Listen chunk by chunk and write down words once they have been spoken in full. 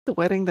The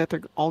wedding that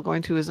they're all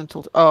going to is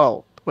until...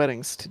 Oh, the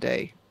wedding's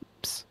today.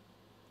 Oops.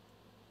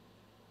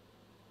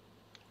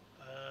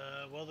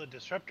 Well, the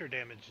disruptor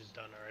damage is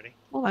done already.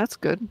 Well, that's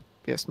good.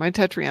 Yes, my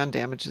Tetrion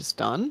damage is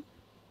done.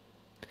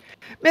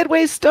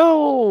 Midway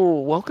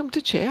STO! Welcome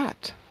to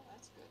chat.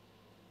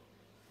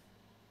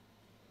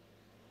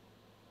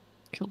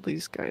 Killed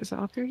these guys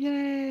off here.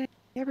 Yay!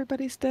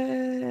 Everybody's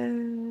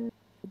dead.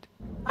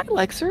 Hi,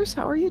 Lexers.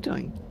 How are you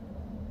doing?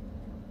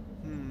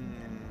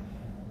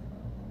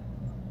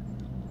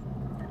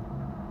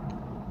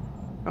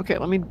 Okay,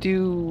 let me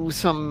do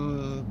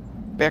some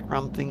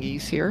background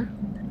thingies here.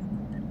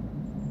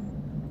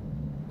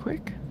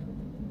 Quick.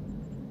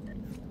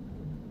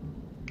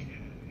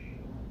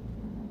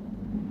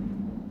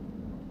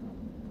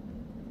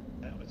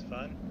 That was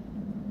fun.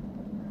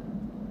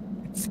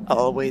 It's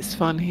always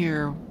fun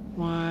here.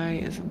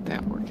 Why isn't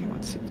that working?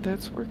 Let's see if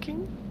that's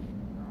working.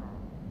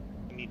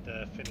 You need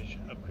to finish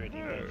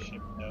upgrading that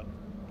ship, though,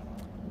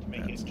 to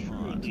make it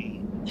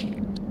truly...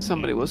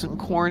 Somebody was in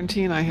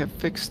quarantine. I have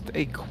fixed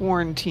a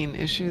quarantine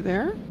issue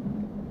there.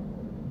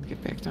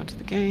 Get back down to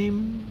the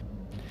game.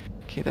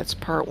 Okay, that's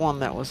part one.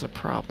 That was a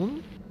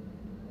problem.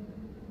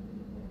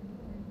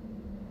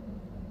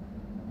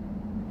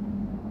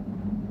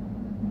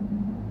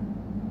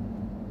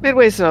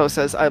 Midway So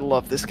says, I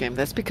love this game.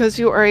 That's because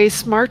you are a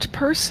smart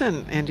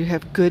person and you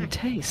have good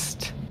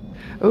taste.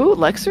 Oh,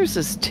 Lexers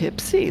is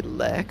tipsy.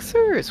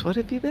 Lexers, what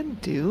have you been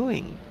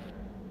doing?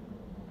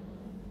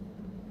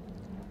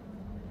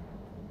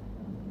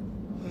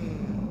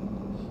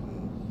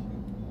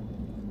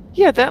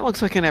 Yeah, that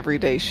looks like an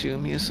everyday shoe,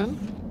 Musin.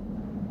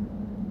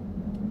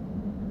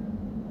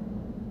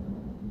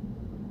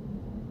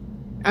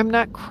 I'm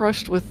not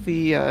crushed with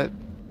the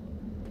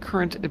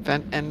current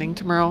event ending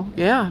tomorrow.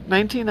 Yeah,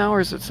 19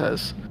 hours it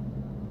says.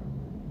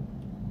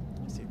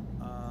 Let's see.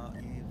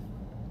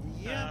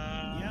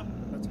 Yeah,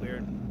 that's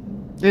weird.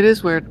 It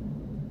is weird.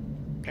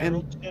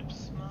 Herald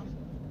ships, Mom?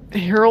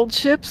 Herald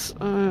ships?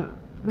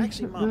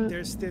 Actually, Mom,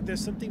 there's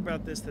something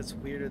about this that's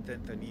weirder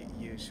than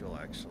usual,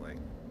 actually.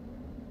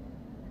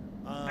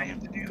 I have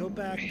to do go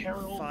back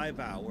Herald. 5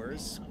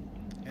 hours,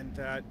 and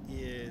that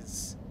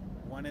is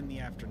 1 in the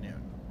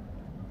afternoon.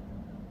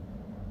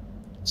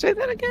 Say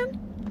that again?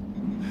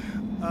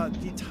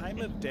 The time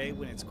of day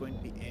when it's going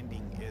to be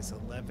ending is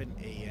 11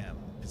 a.m.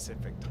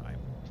 Pacific time.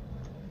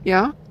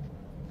 Yeah?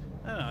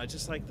 I don't know,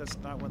 just like that's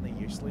not when they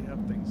usually have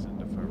things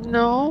into February.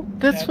 No,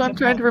 that's what I'm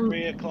trying to remember.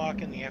 3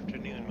 o'clock in the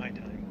afternoon, my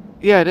time.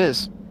 Yeah, it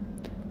is.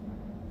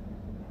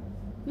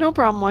 No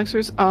problem,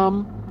 Lexers.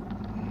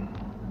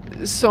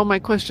 So my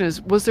question is,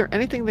 was there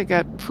anything that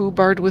got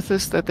foobarred with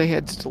this that they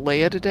had to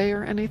delay it a day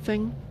or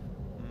anything?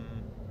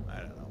 I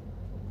don't know.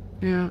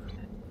 Yeah.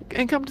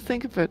 And come to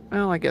think of it,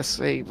 well, I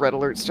guess a red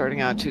alert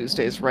starting on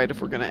Tuesday is right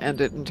if we're going to end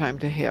it in time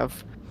to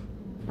have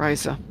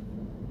Ryza.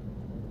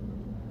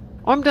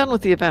 Oh, I'm done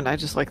with the event. I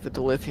just like the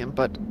dilithium,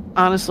 but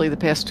honestly, the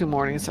past 2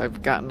 mornings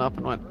I've gotten up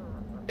and went,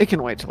 it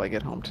can wait till I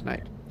get home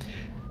tonight.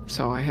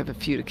 So I have a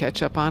few to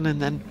catch up on,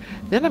 and then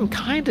I'm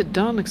kind of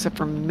done, except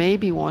for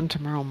maybe one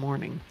tomorrow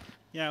morning.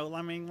 Yeah, well,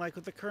 I mean, like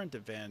with the current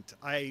event,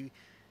 I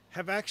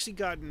have actually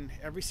gotten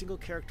every single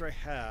character I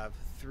have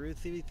through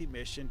the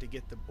mission to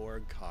get the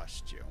Borg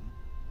costume.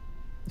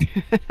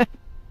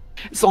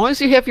 As long as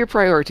you have your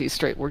priorities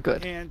straight, we're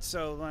good. And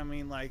so, I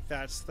mean, like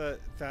that's a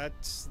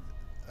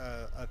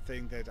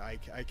thing that I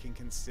can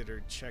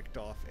consider checked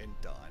off and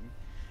done.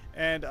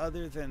 And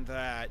other than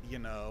that, you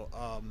know,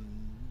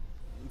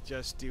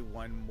 just do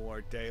one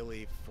more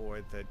daily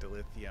for the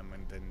dilithium,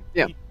 and then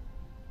yeah.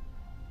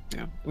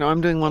 No,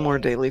 I'm doing one more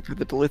daily for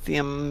the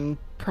dilithium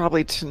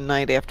probably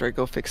tonight after I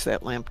go fix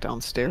that lamp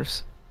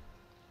downstairs.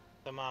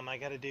 So, Mom, I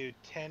gotta do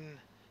 10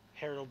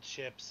 Herald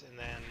ships and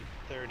then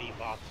 30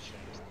 Voth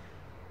ships.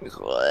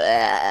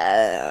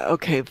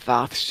 Okay,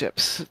 Voth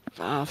ships.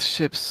 Voth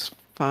ships.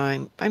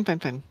 Fine.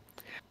 Fine.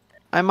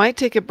 I might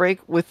take a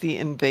break with the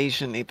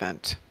invasion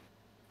event.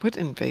 What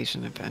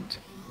invasion event?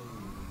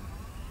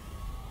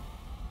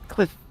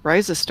 Cliff,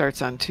 Ryza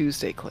starts on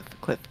Tuesday,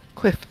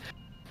 Cliff.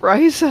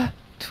 Ryza!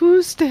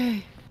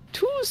 Tuesday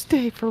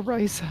for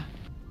Ryza.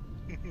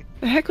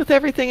 The heck with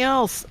everything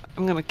else.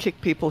 I'm going to kick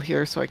people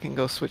here so I can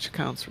go switch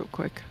accounts real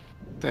quick.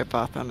 I have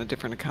Voth on a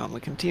different account. We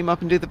can team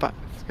up and do the Voth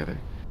together.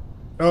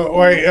 Oh,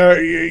 wait,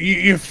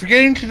 you're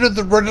forgetting to do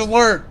the red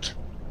alert.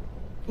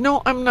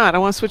 No, I'm not. I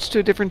want to switch to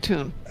a different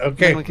tune.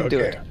 Okay, then we can do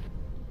it.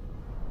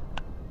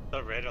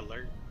 The red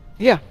alert?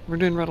 Yeah, we're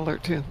doing red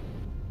alert too.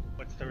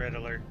 What's the red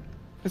alert?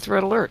 It's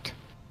red alert.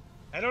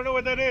 I don't know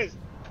what that is.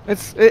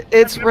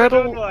 It's red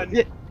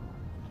alert.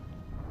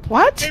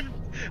 What?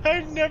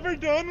 I've never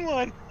done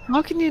one.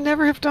 How can you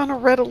never have done a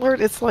red alert?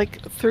 It's like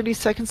 30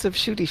 seconds of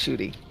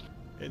shooty.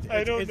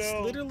 I don't know. It's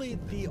literally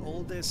the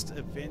oldest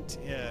event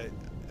in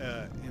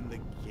the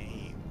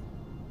game.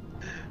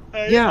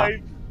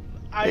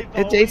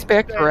 It dates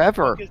back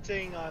forever.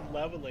 Focusing on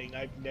leveling,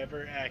 I've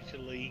never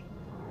actually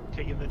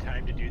taken the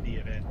time to do the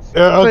events.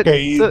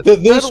 Okay,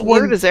 this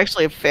alert is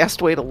actually a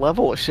fast way to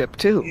level a ship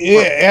too.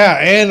 Yeah,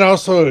 and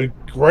also a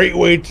great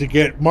way to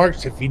get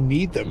marks if you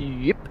need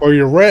them. Yep. Or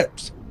your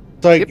reps.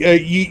 It's like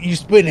Yep. you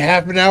spend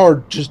half an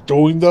hour just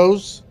doing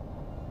those,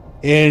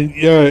 and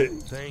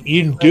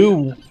you can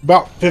do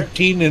about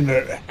 15 in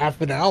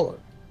half an hour.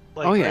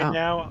 Like Oh, right yeah.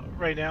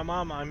 now,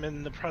 Mom, I'm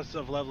in the process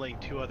of leveling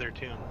 2 other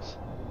tunes.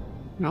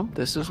 No,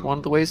 this is one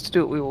of the ways to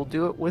do it. We will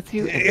do it with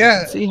you, and you Yeah.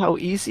 can see how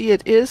easy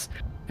it is,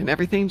 and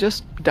everything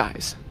just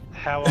dies.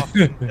 How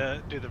often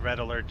do the red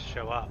alerts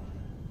show up?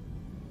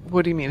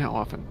 What do you mean, how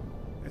often?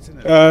 It's an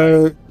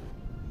event.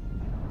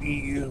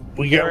 We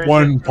Or get is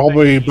one it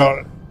probably something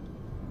about.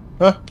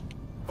 Huh?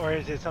 Or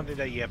is it something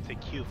that you have to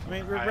queue for? I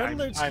mean, red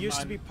alerts I'm used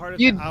to on- be part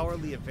of You- the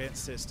hourly event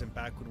system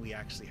back when we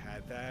actually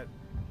had that,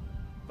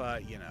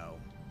 but you know,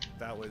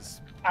 that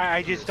was.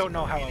 I just don't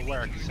know how it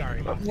works.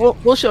 Sorry, Mom.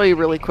 We'll show you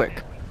really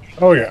quick.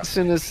 Oh yeah. As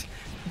soon as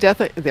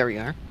Death, there you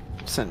are.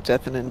 Sent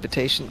Death an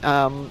invitation.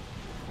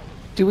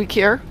 Do we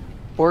care?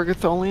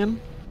 Borgatholian?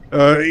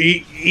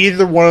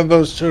 Either one of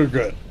those two are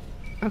good.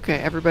 Okay,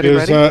 everybody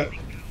ready?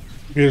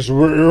 Because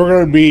we're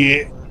going to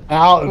be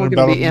out in We're about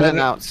gonna a be in minute. and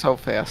out so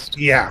fast.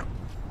 Yeah.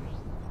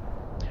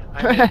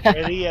 I'm as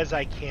ready as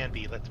I can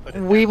be. Let's put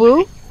it. Wee that woo?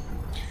 way.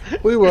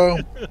 We will.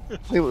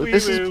 Wee woo. Wee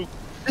This woo.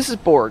 is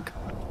Borg.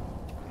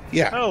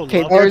 Yeah. Oh,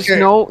 Okay,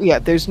 lovely.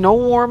 there's no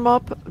warm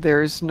up,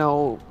 there's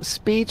no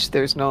speech,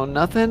 there's no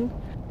nothing.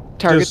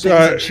 Target Just,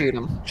 things and shoot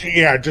them.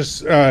 Yeah,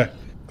 just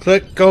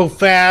click go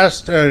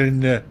fast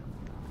and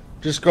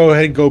just go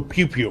ahead and go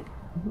pew pew.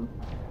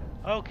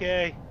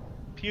 Okay.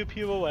 Pew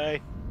pew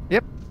away.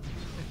 Yep.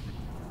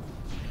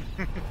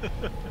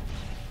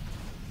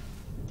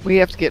 We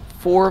have to get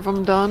 4 of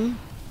them done.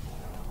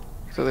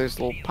 So there's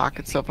little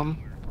pockets of them.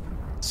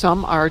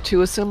 Some are 2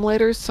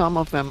 assimilators, some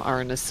of them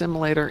are an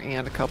assimilator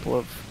and a couple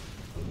of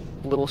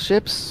little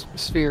ships,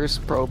 spheres,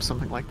 probes,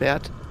 something like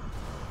that.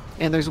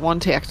 And there's 1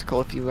 tactical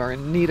if you are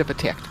in need of a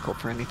tactical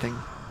for anything.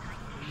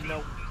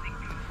 Nope.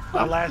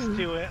 My last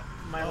two.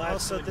 My last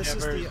Also, two this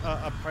is endeavors.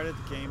 the a part of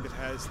the game that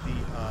has the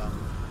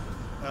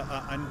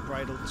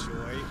unbridled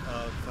joy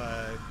of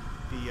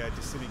the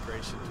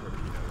disintegration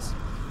torpedoes.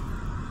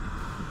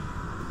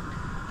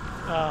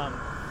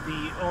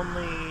 The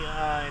only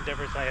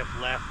endeavors I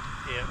have left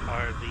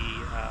are the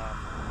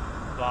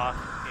Voth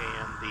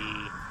and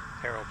the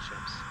Herald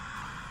ships.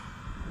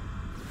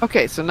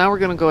 Okay, so now we're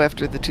going to go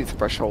after the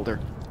toothbrush holder.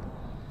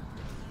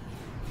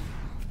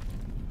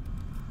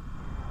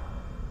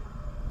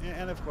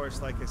 And of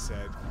course, like I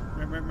said,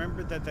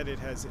 remember that it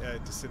has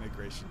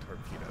disintegration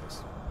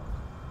torpedoes.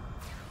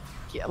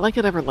 Yeah, like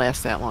it ever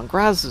lasts that long.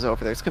 Graz is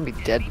over there. It's going to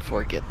be dead before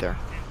we get there.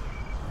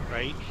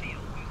 Right?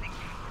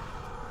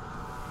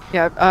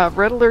 Yeah,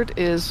 Red Alert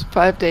is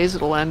 5 days.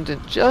 It'll end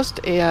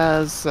just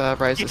as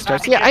Rise Yeah,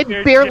 starts. I Yeah, I get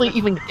there barely too.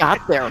 even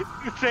got there.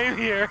 Same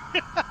here.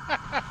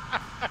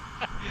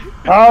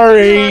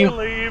 Sorry.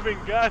 Barely even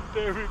got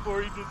there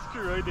before he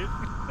destroyed it.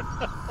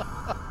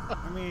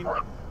 I mean,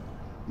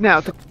 Now,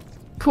 the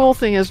cool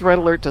thing is Red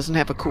Alert doesn't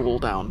have a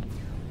cooldown.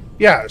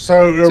 Yeah.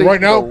 So, So you right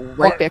can now, go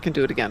right back and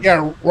do it again.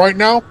 Yeah. Right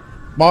now,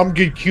 Mom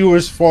get Q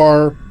as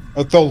for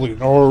a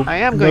Tholian or I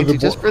am going to, another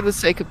just board. for the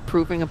sake of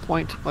proving a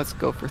point, let's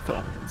go for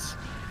Tholians.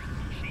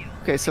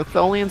 Okay, so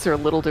Tholians are a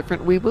little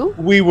different. Weeboo?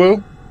 We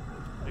will.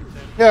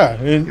 Yeah,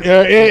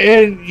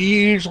 and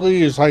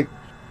usually it's like,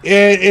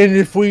 and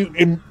if we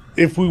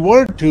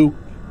wanted to,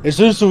 as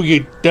soon as we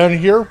get done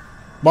here,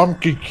 Mom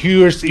can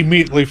queue us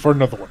immediately for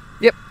another one.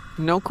 Yep,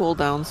 no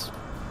cooldowns.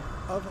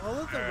 of all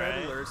of the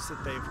red Alright. alerts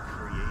that they've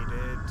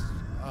created,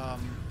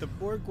 the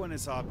Borg one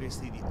is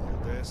obviously the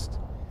oldest.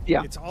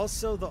 Yeah. It's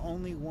also the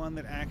only one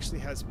that actually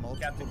has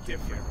multiple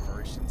different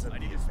versions of the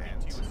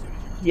event.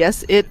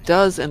 Yes, it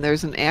does, and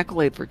there's an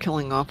accolade for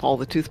killing off all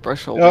the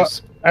toothbrush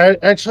holders.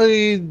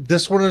 Actually,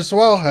 this one as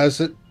well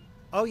has it.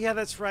 Oh yeah,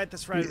 that's right.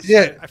 That's right.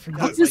 Yeah. I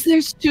forgot. Because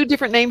there's 2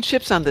 different named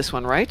ships on this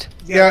one, right?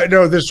 Yeah,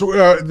 no,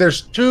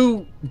 there's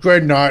 2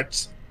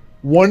 dreadnoughts.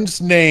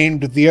 One's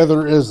named, the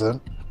other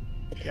isn't.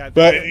 Yeah,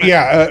 But,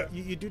 yeah,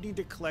 you do need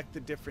to collect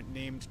the different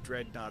named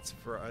dreadnoughts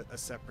for a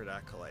separate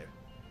accolade.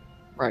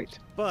 Right.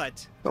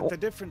 But Oh. the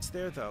difference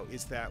there, though,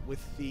 is that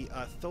with the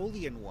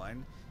Tholian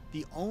one,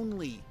 the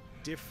only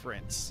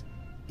difference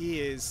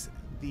is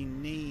the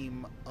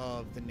name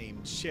of the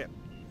named ship.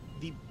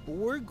 The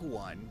Borg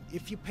one,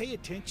 if you pay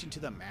attention to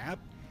the map,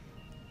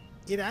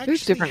 it actually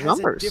different has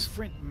numbers. a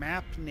different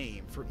map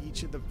name for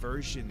each of the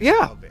versions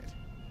Yeah. of it.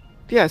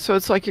 Yeah, so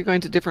it's like you're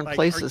going to different Like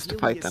places to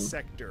fight Argelius them.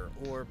 Sector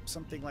or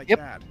something like Yep.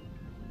 that.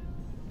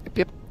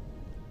 Yep.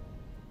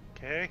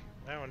 Okay,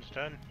 that one's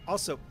done.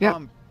 Also, Yeah.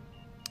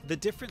 the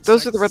different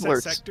Those are the red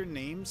alerts. sector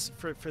names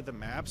for the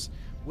maps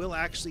will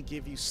actually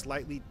give you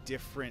slightly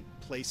different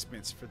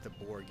placements for the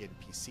Borg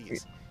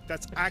NPCs.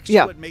 That's actually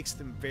Yeah. what makes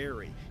them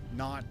vary,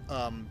 not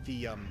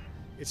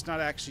it's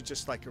not actually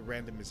just like a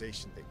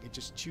randomization thing. It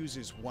just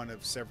chooses one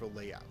of several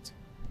layouts.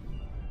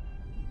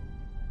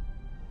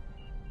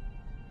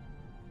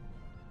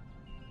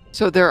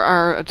 So there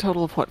are a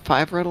total of, what,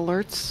 5 red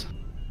alerts?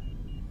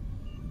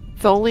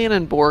 Tholian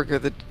and Borg are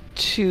the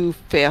 2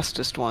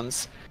 fastest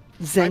ones.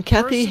 My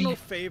Zenkethi, personal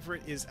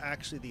favorite is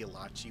actually the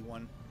Alachi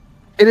one.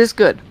 it is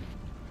good.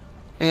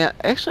 Yeah,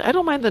 actually, I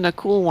don't mind the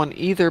Nakul one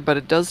either, but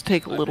it does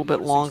take a I've little been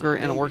bit noticing longer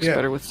some and it works Yeah.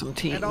 better with some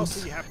And also,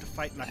 teams. you have to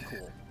fight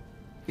Nakul.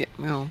 Yeah,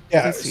 well,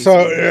 Yeah, that's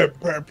so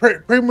easy.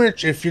 pretty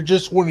much if you're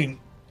just wanting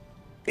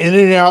in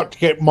and out to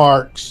get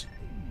marks,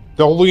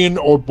 Dolian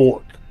or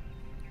Borg,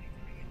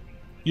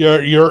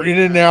 you're in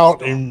and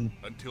out in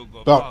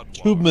about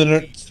 2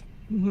 minutes.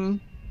 Mm-hmm.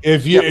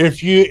 If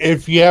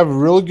you have a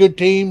really good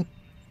team,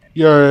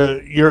 you're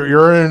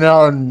in and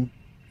out in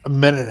a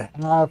minute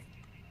and a half.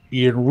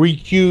 You can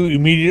re-queue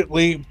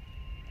immediately,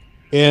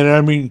 and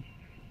I mean,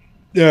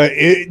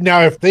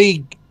 now if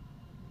they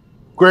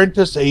grant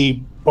us a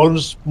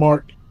bonus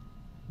mark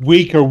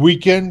week or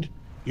weekend,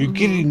 you're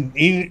Mm-hmm.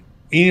 getting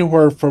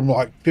anywhere from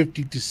like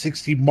 50 to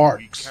 60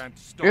 marks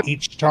Yep.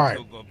 each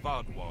time.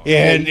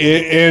 And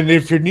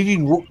if you're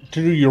needing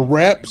to do your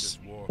reps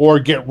or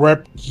get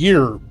rep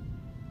gear,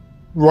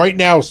 right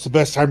now is the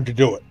best time to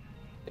do it.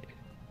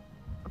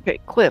 Okay,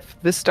 Cliff,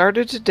 this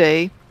started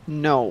today.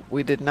 No,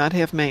 we did not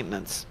have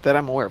maintenance that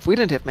I'm aware of. We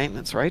didn't have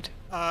maintenance, right?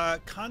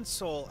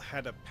 Console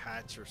had a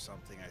patch or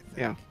something, I think.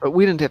 Yeah, but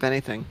we didn't have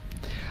anything.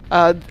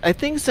 I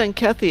think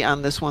Zenkethi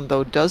on this one,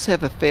 though, does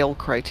have a fail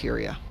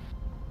criteria.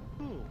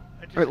 Ooh,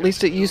 I just Or at got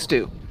least a it used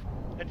to.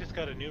 I just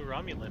got a new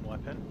Romulan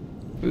weapon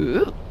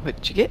Ooh,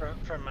 what'd you get?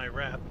 from my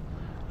rep.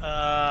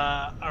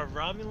 A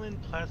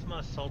Romulan plasma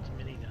assault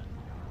minigun.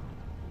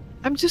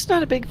 I'm just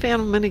not a big fan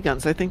of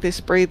miniguns. I think they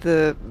spray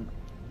the...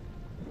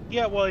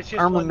 Yeah, well, it's just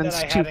one that Armaments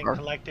I too hadn't far.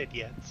 collected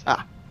yet. So.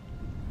 Ah.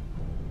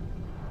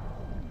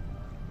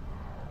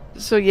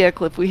 So yeah,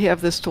 Cliff, we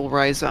have this till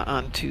Ryza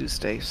on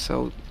Tuesday,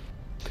 so...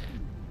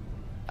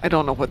 I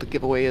don't know what the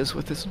giveaway is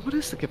with this. What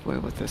is the giveaway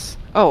with this?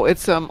 Oh,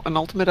 it's an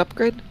ultimate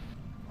upgrade?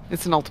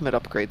 It's an ultimate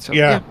upgrade, so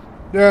yeah.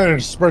 Yeah, and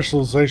a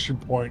specialization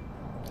point.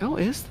 Oh,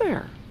 is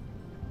there?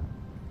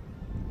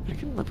 I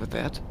can live with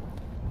that.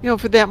 You know,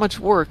 for that much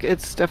work,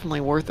 it's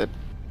definitely worth it.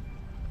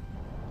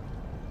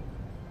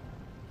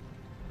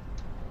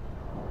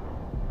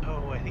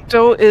 Oh, I think.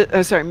 Stowe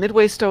is, sorry,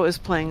 Midway Stowe is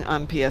playing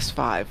on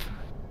PS5.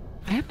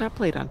 I have not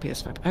played on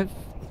PS5. I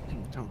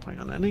don't play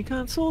on any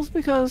consoles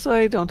because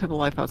I don't have a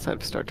life outside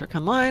of Star Trek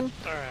Online.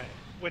 All right,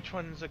 which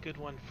one's a good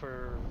one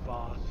for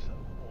Voth?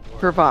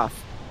 For Voth.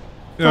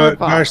 For Voth.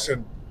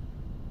 Dyson.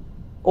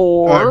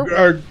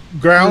 Or...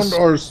 ground this-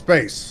 or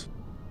space?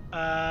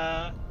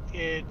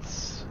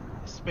 It's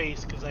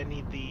space because I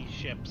need the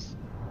ships.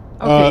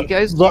 okay, you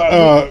guys,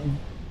 Go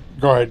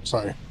ahead,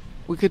 sorry.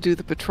 we could do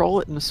the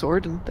patrol at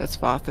Nasorden. That's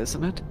Voth,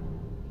 isn't it?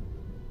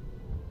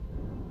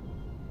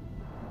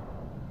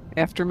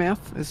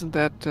 Aftermath, isn't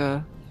that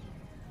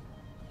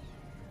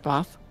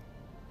Voth?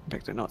 In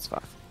fact, I know it's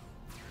Voth.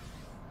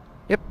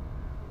 Yep.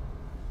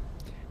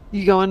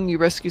 You go in, you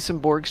rescue some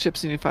Borg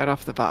ships, and you fight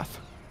off the Voth.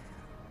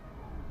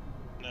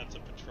 That's a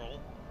patrol.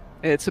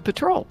 It's a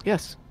patrol,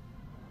 yes.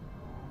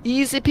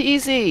 Easy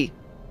peasy.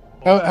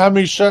 How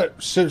many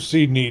ships do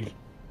you need?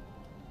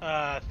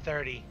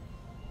 30.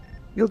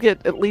 You'll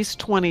get at least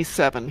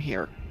 27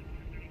 here.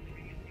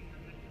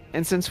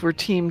 And since we're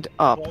teamed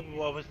up,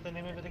 What was the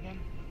name of it again?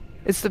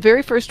 it's the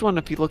very first one.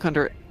 If you look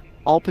under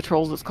all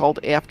patrols, it's called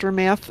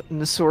Aftermath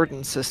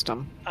Nasorden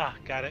System. Ah,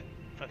 got it.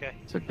 Okay.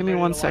 So give I'm me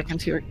ready 1 to second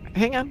launch. here.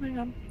 Hang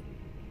on.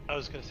 I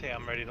was gonna say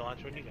I'm ready to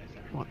launch when you guys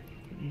are.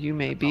 You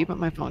may be, but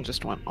my phone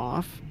just went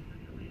off.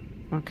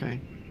 Okay.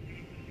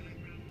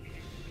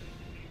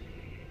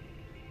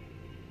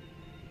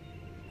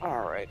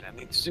 Alright, I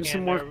need to do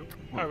some And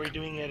more. are we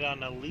doing it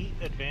on Elite,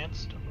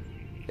 Advanced?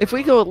 If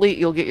we go Elite,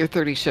 you'll get your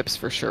 30 ships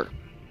for sure.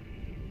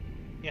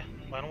 Yeah,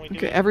 why don't we do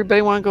Okay, it?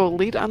 everybody want to go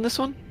Elite on this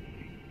one?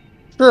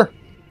 Sure.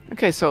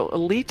 Okay, so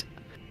Elite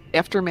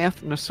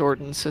Aftermath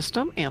Nasorden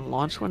System and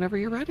launch whenever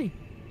you're ready.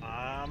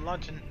 I'm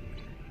launching.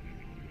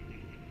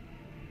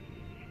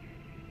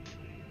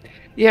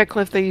 Yeah,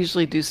 Cliff, they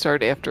usually do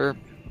start after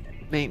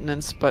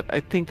maintenance, but I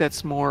think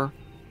that's more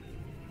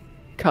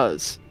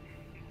 'cause.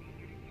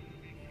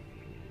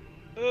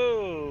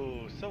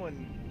 Oh,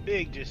 someone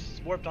big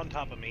just warped on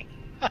top of me.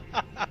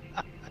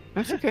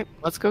 That's okay.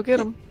 Let's go get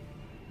them.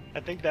 I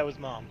think that was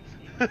Mom.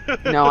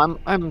 No,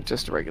 I'm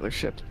just a regular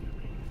ship.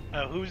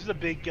 Who's the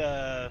big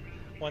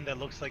one that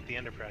looks like the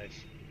Enterprise?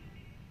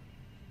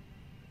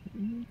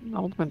 It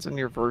all depends on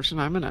your version.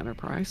 I'm an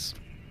Enterprise.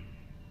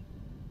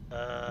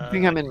 I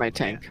think Uh, I'm in my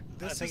tank.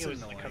 This think is it was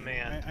the annoying.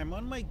 command. I'm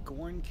on my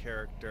Gorn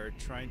character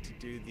trying to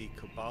do the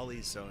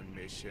Kobali zone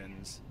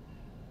missions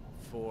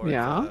for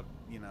Yeah?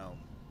 the,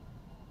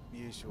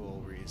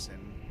 usual reason.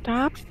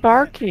 Stop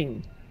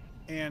barking.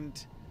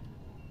 And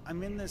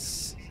I'm in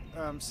this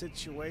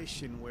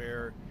situation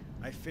where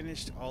I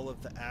finished all of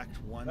the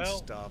Act 1 Well,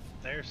 stuff,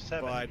 There's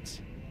 7.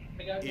 but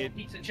it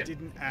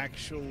didn't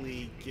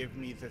actually give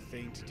me the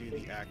thing to do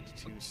the Act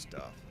 2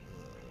 stuff.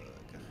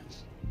 Ugh.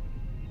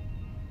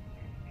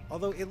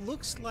 Although it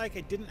looks like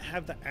I didn't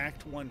have the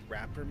Act 1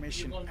 Rapper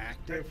mission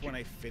active when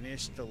I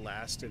finished the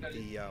last of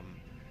the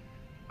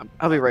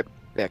I'll be right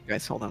back,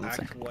 guys. Hold on one Act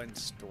second. 1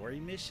 story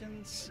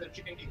missions.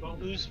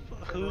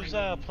 Who's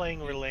playing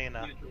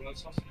Relena?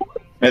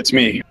 It's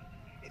me.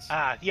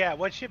 Ah, yeah.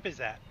 What ship is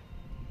that?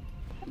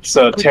 It's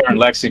Terran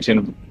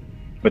Lexington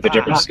with a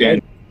different Ah.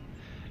 skin.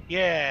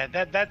 Yeah,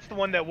 that's the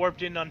one that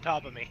warped in on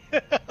top of me.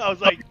 I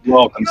was like, You're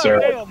welcome, God sir.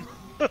 damn.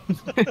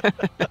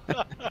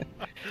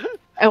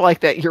 I like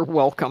that. You're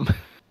welcome.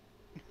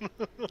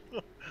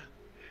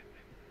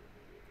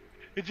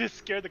 It just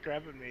scared the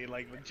crap out of me,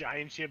 like the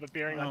giant ship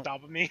appearing on Well,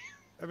 top of me.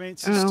 I mean,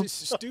 Oh.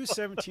 Stu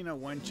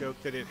 1701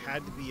 joked that it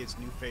had to be his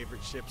new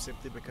favorite ship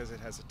simply because it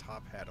has a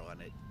top hat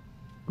on it.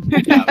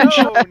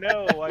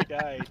 No, I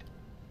died.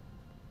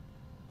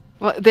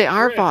 Well, they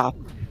are Right. Voth.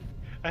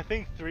 I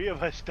think 3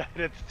 of us died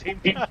at the same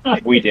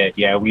time. We did,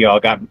 yeah. We all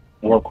got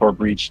warp core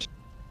breached.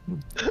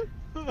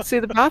 See,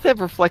 the Voth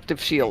have reflective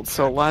shields,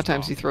 so a lot of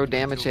times you throw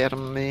damage at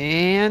them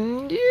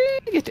and you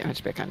get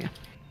damage back on you.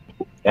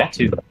 That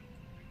too.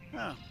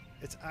 Huh.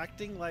 It's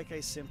acting like I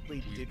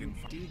simply didn't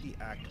do the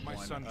Act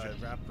 1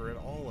 wrapper at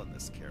all on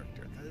this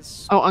character. That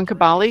is Oh, on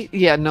Kobali?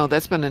 Yeah, no,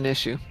 that's been an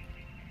issue.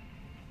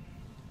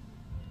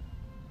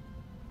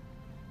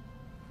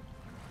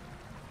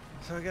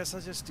 So I guess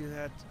I'll just do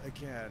that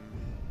again.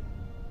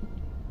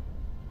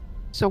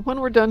 So when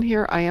we're done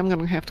here, I am going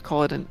to have to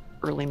call it an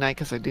early night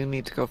because I do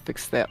need to go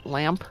fix that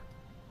lamp.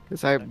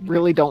 Because I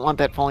really don't want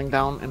that falling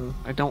down, and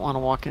I don't want to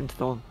walk into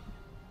the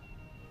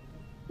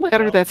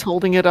ladder that's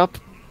holding it up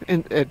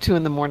at 2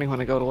 in the morning when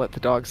I go to let the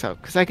dogs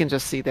out. Because I can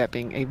just see that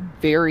being a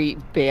very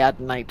bad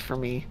night for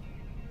me.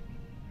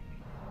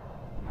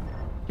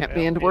 Can't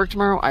be into work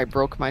tomorrow. I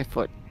broke my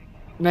foot.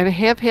 And I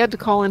have had to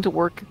call into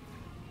work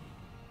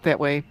that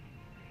way.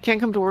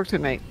 Can't come to work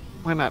tonight.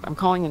 Why not? I'm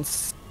calling in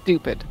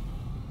stupid.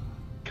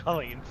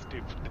 Calling it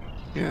stupid.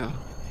 Yeah.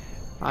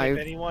 If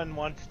anyone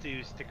wants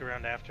to stick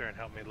around after and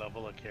help me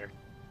level a character.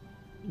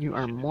 You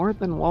are more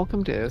than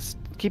welcome to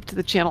keep to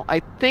the channel. I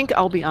think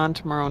I'll be on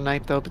tomorrow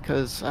night, though,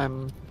 because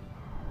I'm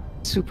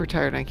super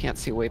tired and I can't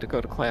see a way to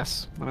go to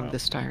class when I'm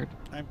this tired.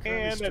 I'm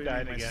currently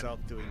streaming myself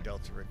doing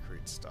Delta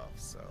Recruit stuff,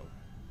 so...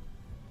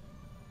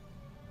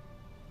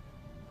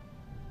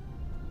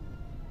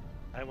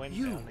 I went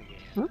down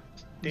again.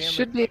 Damn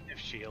Should be.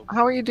 Shield.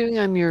 How are you doing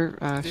on your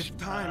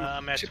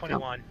I'm at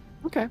 21.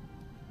 Okay.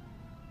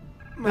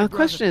 Now the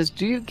question is,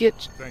 do you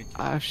get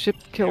ship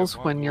kills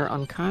when you're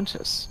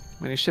unconscious?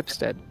 When your ship's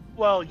dead?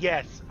 Well,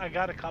 yes. I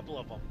got a couple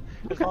of them.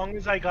 As Okay. long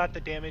as I got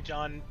the damage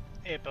on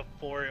it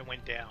before it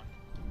went down.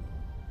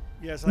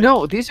 Yes.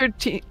 No, these are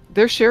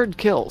they're shared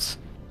kills.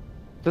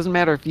 Doesn't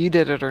matter if you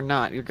did it or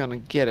not. You're going to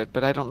get it,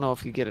 but I don't know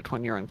if you get it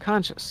when you're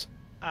unconscious.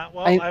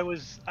 I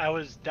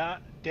was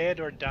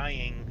dead or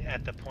dying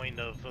at the point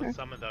of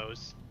some of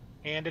those,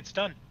 and it's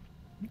done.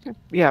 Okay.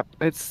 Yeah,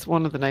 it's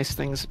one of the nice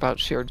things about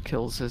shared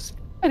kills is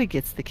everybody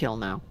gets the kill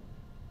now.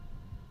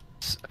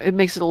 It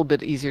makes it a little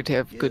bit easier to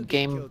have good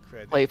game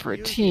play for a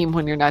team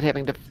when you're not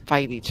having to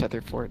fight each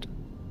other for it.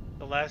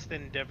 The last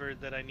endeavor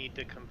that I need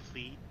to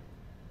complete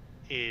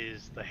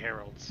is the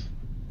Heralds.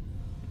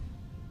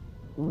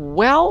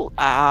 Well,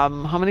 how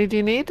many do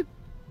you need?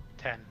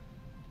 10.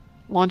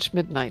 Launch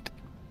midnight.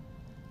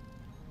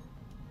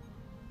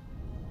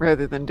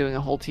 Rather than doing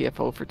a whole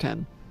TFO for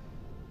 10.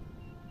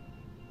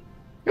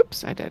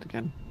 Oops, I died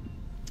again.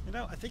 You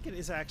know, I think it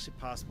is actually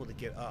possible to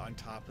get on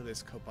top of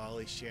this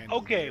Kobali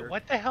chandelier. Okay,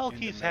 what the hell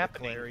keeps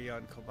happening? Area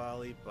on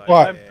Kobali, but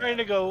What?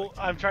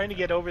 I'm trying to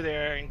get over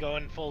there and go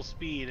in full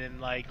speed, and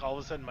like all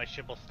of a sudden my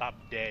ship will stop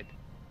dead.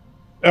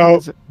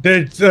 Oh,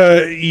 did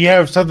you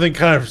have something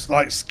kind of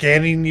like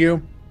scanning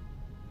you?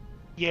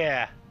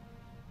 Yeah.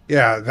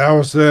 Yeah, that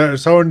was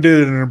someone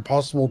did an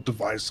impossible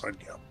device on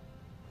you.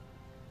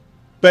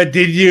 But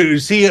did you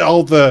see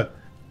all the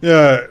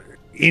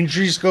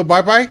injuries go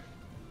bye-bye?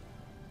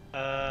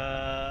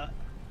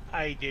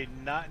 I did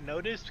not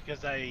notice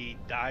because I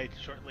died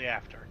shortly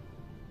after.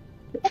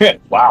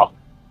 Wow.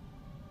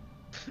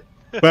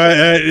 But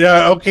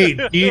okay,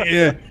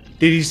 did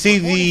you see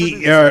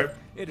the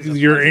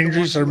your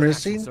injuries are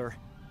missing?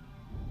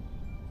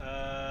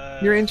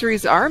 Your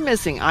injuries are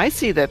missing. I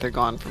see that they're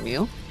gone from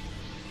you.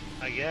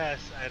 I guess.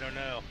 I don't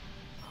know.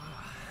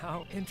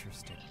 How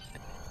interesting.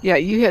 Yeah,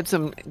 you had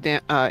some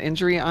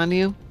injury on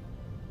you,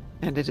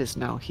 and it is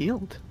now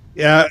healed.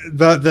 Yeah,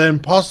 the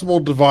impossible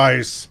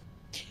device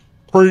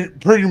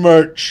pretty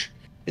much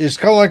is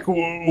kind of like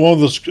one of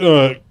those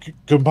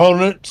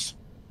components,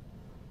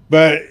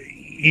 but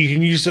you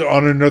can use it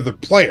on another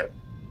player.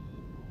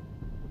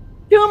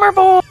 Humor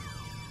Boy!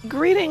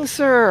 Greetings,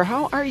 sir.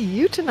 How are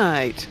you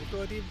tonight?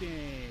 Good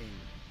evening.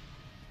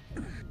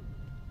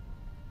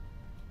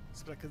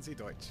 Sprechen Sie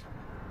Deutsch?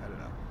 I don't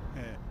know.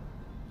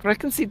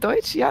 Sprechen Sie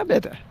Deutsch? Ja,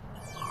 bitte.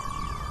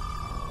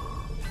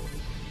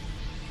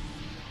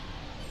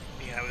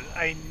 Yeah,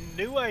 I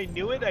knew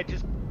it. I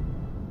just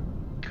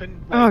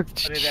couldn't Oh,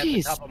 put it at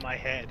the top of my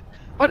head.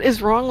 What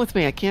is wrong with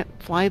me? I can't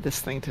fly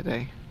this thing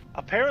today.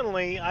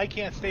 Apparently, I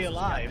can't stay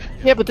alive.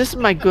 Yeah, but this is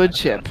my good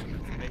ship.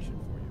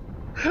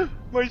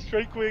 My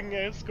strike wing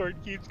escort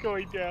keeps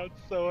going down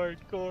so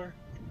hardcore.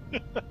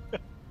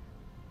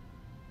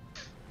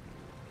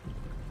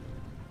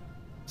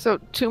 So,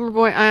 Tumor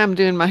Boy, I am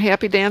doing my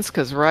happy dance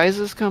because Rise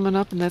is coming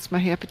up, and that's my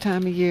happy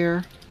time of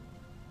year.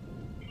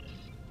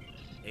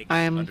 I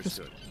am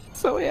just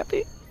so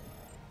happy.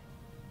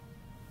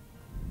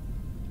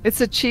 It's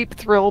a cheap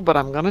thrill, but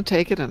I'm gonna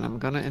take it and I'm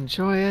gonna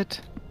enjoy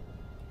it.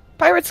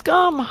 Pirate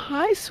Scum!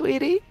 Hi,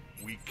 sweetie.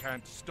 We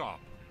can't stop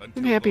And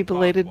until happy the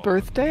belated Vadwar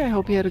birthday. I leave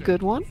hope you had a our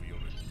good one. field.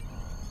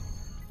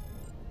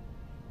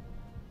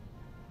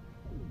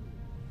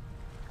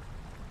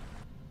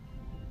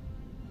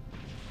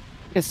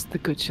 It's the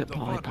good ship The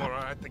Vadwar lollipop.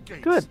 are at the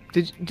gates. Good.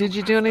 Did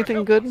you do have to anything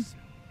help good? us.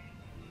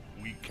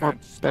 We Or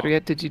can't stop. better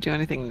yet, did you do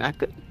anything not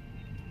good?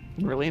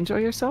 Really enjoy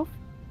yourself?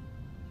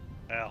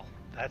 Well,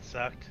 that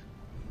sucked.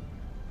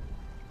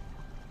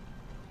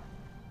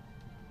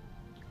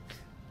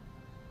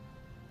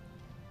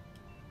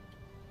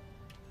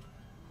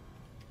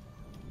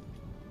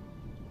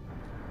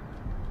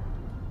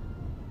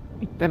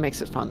 That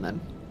makes it fun then.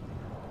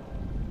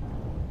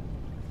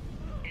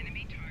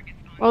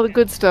 Well, the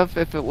good stuff,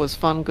 if it was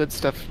fun, good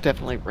stuff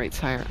definitely rates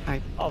higher.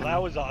 Oh, that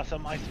was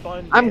awesome. I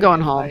spawned. I'm in going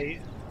and home.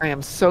 I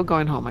am so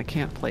going home. I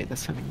can't play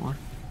this anymore.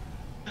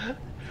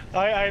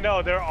 I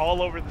know, they're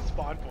all over the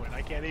spawn point.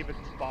 I can't even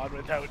spawn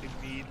without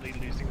immediately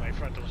losing my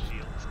frontal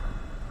shields.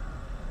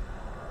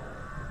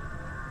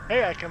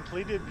 Hey, I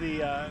completed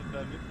the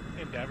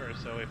endeavor,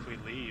 so if we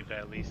leave,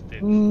 at least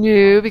it's...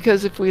 No,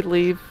 because if we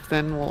leave,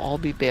 then we'll all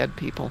be bad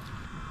people.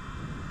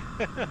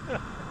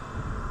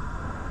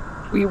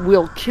 We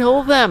will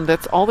kill them.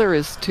 That's all there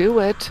is to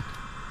it.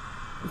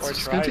 It's Or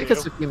just try going to take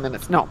us to. a few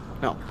minutes. No,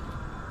 no.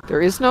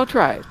 There is no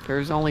try. There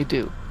is only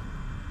do.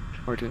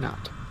 Or do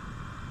not.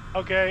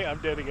 Okay, I'm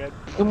dead again.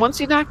 And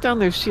once you knock down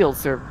their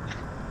shields, they're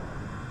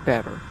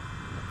better.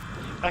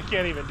 I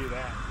can't even do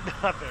that.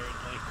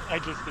 Apparently. I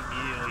just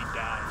immediately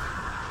die.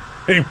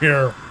 Same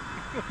here.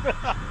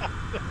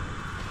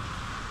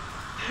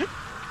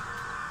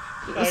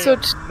 So,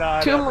 am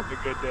not Tumor, having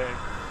a good day.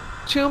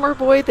 Tumor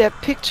Boy, that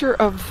picture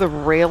of the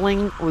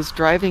railing was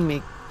driving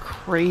me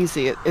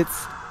crazy.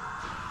 It's...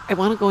 I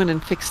want to go in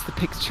and fix the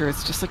picture.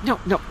 It's just like, no,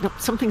 no, no,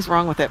 something's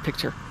wrong with that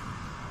picture.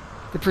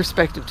 The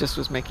perspective just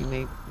was making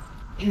me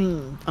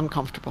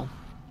uncomfortable.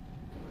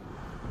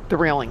 The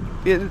railing.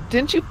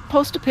 Didn't you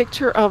post a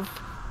picture of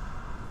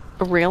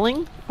a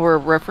railing or a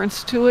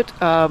reference to it?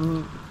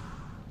 That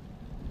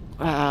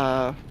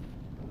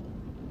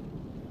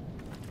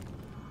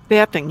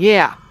thing,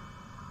 yeah.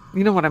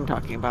 You know what I'm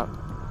talking about.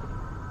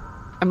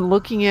 I'm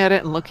looking at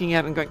it and looking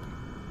at it and going,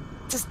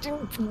 just, you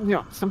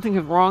know, something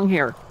is wrong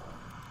here.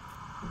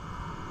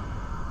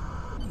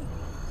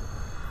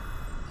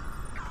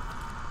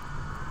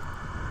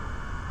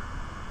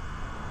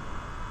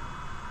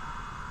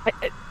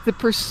 The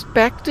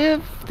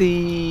perspective,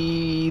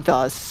 the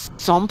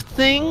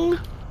something.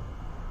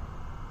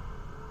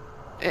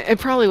 It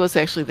probably was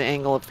actually the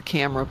angle of the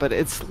camera, but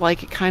it's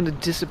like it kind of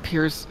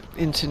disappears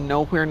into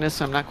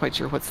nowhereness. I'm not quite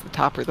sure what's the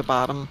top or the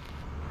bottom.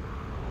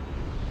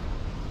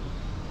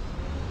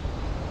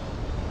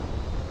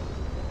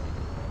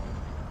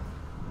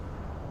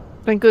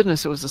 Thank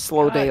goodness it was a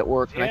slow day at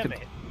work and I could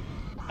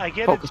I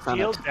get focus its on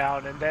shield it.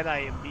 down and then I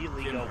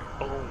immediately go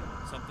boom.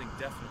 Something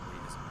definitely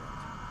isn't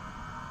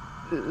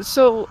right.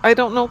 So, I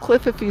don't know,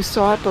 Cliff, if you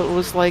saw it, but it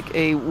was like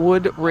a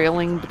wood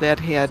railing that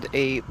had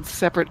a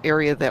separate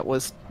area that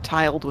was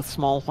tiled with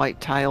small white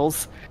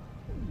tiles.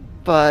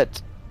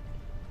 But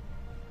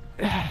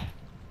I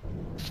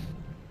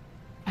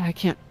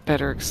can't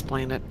better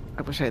explain it.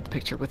 I wish I had the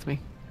picture with me.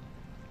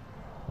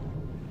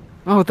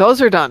 Oh,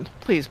 those are done.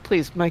 Please,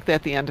 please, make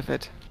that the end of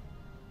it.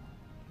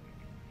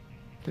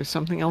 There's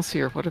something else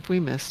here. What have we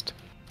missed?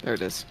 There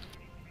it is.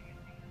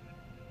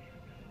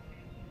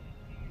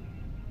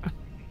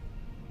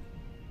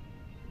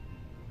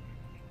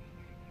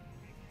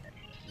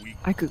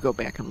 I could go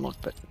back and look,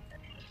 but...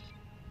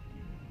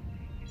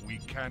 We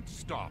can't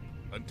stop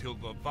until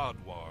the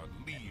Vadwar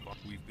leave.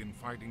 We've been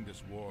fighting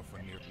this war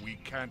for near. We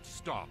can't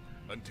stop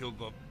until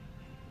the...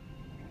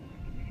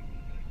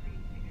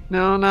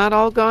 No, not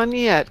all gone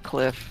yet,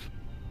 Cliff.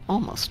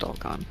 Almost all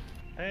gone.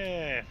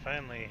 Hey,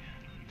 finally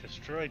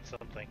destroyed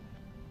something.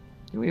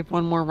 Do we have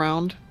one more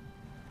round?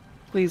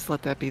 Please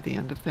let that be the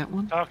end of that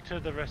one. Talk to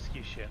the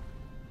rescue ship.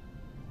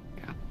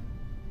 Yeah.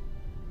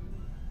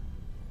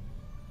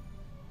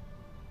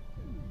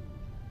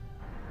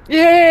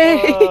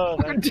 Yay! Oh,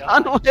 We're thank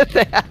done God. with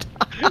that.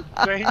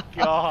 Thank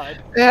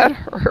God. That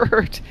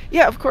hurt.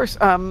 Yeah, of course.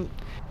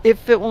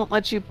 If it won't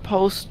let you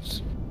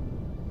post,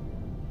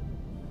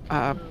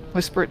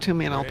 whisper it to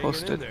me and I'll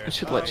post it. It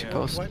should let you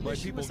post. What My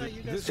mission people, was that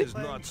you guys this were is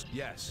playing? not.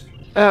 Yes.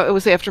 It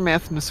was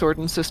Aftermath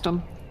Masorden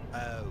system.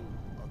 Oh,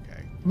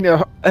 okay.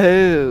 No.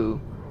 Oh.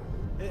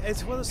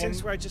 It's one of those things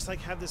And- where I just like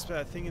have this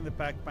thing in the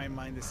back of my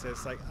mind that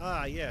says like,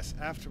 ah, yes,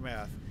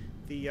 Aftermath.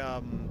 The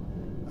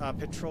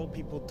patrol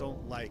people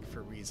don't like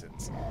for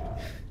reasons.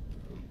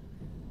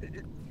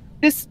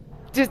 This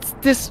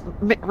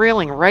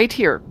railing right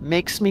here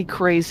makes me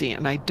crazy,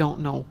 and I don't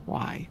know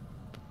why.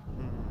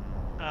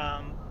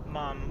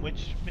 Mom,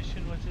 which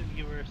mission was it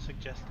you were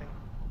suggesting?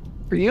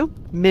 For you,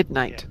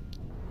 midnight.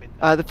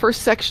 Midnight. The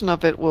first section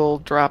of it will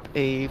drop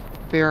a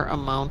fair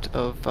amount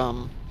of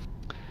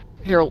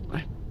herald.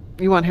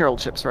 You want herald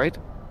ships, right?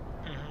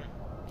 Mhm.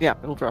 Yeah,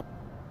 it'll drop.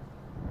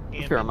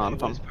 And fair amount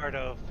of it was them. part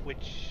of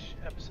which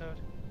episode?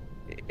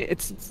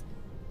 It's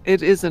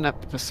It is an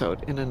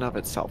episode in and of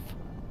itself.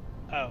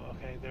 Oh,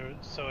 okay.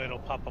 So it'll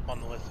pop up on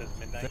the list as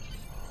midnight.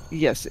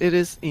 Yes, it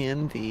is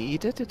in the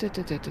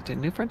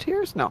New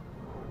Frontiers? No.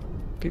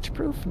 Future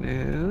Proof?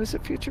 No. Is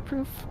it Future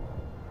Proof?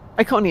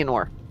 Iconian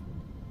War.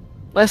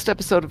 Last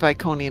episode of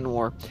Iconian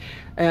War.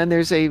 And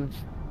there's a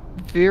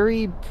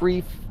very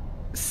brief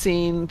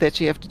scene that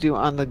you have to do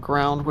on the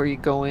ground where you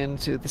go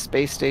into the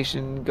space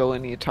station, go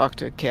in and you talk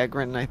to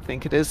Kagrin, I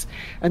think it is,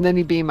 and then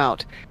you beam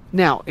out.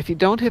 Now, if you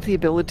don't have the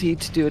ability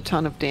to do a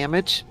ton of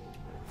damage,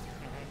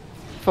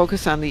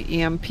 focus on the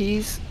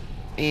EMPs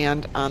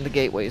and on the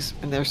gateways,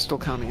 and they're still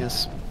counting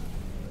as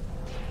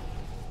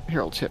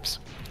Herald chips.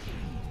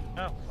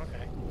 Oh,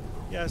 okay.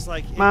 Yeah, it's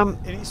like Mom.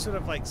 any sort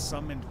of like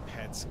summoned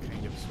pets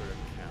kind of sort of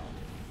count.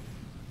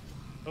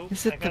 Oops,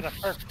 Is it I got the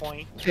a perk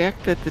point.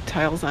 fact that the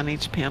tiles on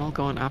each panel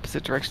go in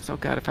opposite directions? Oh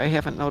god, if I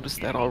haven't noticed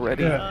that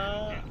already.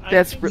 Yeah.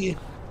 That's What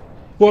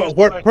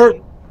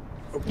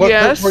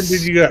Yes. part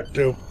did you get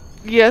to?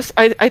 Yes,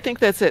 I think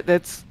that's it.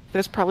 That's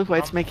probably why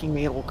it's making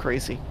me a little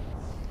crazy.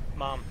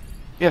 Mom,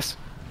 Yes.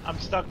 I'm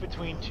stuck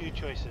between two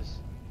choices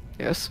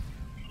Yes.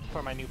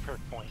 for my new perk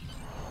point.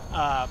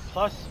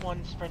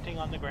 +1 sprinting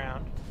on the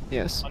ground,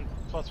 Yes.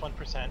 plus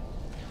 1%,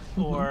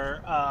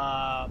 or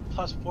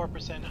plus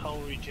 4% hull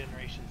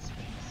regeneration space.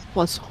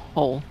 Plus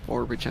hull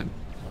for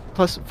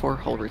plus 4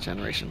 hull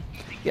regeneration.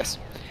 Yes.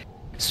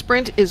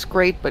 Sprint is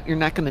great, but you're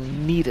not going to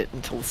need it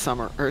until the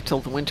summer or till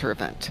the winter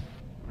event.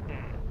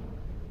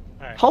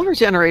 Alright. Hull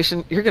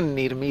regeneration, you're going to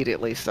need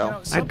immediately, so You know,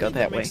 I'd something go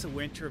that way. makes the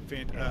winter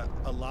event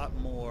a lot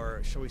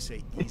more, shall we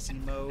say, easy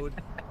mode.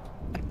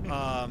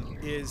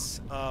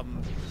 Is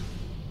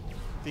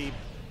the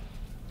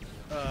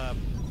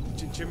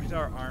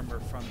Jimdar armor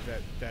from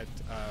that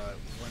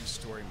one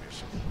story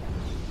mission.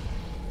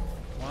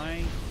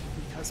 Why?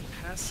 Because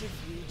passive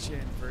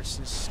regen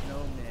versus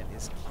snowman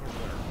is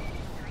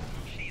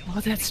killer.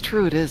 Well, that's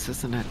true. It is,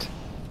 isn't it?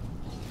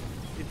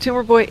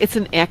 Tumor Boy, it's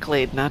an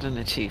accolade, not an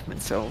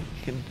achievement, so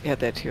you can add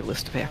that to your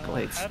list of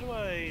accolades. How do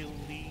I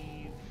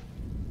leave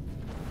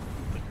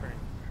the current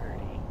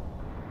party?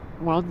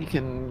 Well, you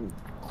can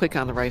click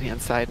on the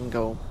right-hand side and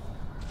go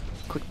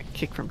quick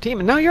kick from team,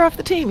 and now you're off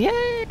the team.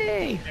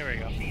 Yay! There we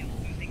go.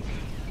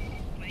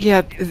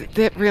 Yeah,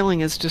 that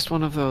railing is just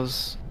one of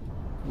those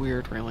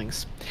weird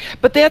railings.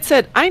 But that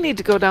said, I need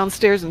to go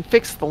downstairs and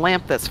fix the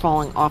lamp that's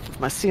falling off of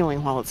my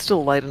ceiling while it's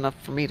still light enough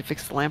for me to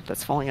fix the lamp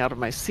that's falling out of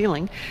my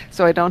ceiling,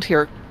 so I don't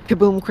hear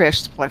kaboom,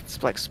 crash, splack,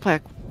 splack,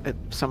 splack at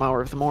some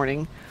hour of the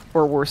morning,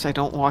 or worse, I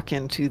don't walk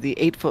into the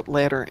 8-foot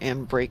ladder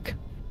and break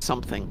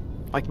something,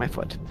 like my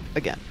foot,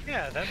 again.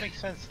 Yeah, that makes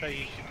sense that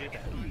you should do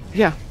that.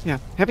 Yeah.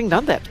 Having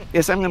done that,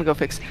 yes, I'm gonna go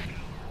fix.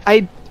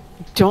 I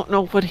don't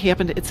know what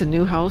happened. It's a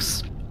new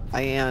house,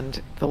 and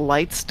the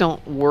lights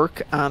don't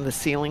work on the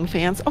ceiling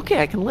fans.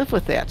 Okay, I can live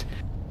with that.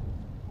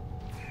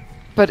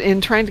 But in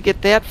trying to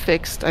get that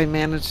fixed, I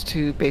managed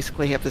to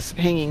basically have this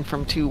hanging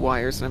from 2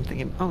 wires, and I'm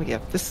thinking, oh yeah,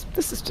 this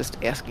is just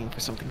asking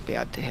for something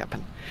bad to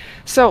happen.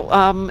 So,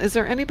 is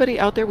there anybody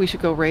out there we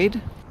should go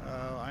raid?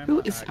 I'm Who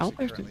is actually out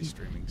there currently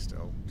streaming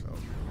still. So.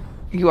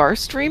 You are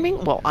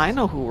streaming? Well, I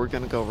know who we're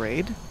gonna go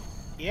raid.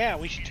 Yeah,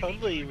 we should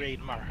totally raid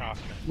Mar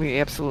Hoffman. We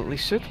absolutely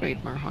should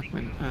raid Mar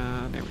Hoffman.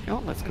 There we go.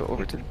 Let's go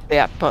over to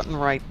that button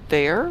right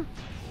there.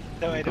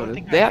 Though I Go don't to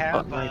think that I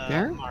have button right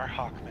there. Mar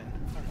Hoffman,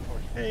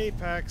 unfortunately. Hey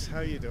Pax,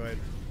 how you doing?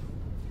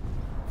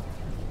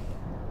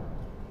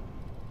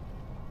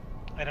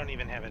 I don't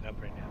even have it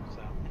up right now,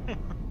 so.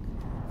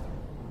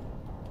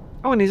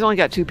 Oh, and he's only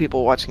got 2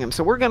 people watching him,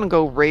 so we're gonna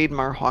go raid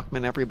Mar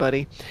Hoffman,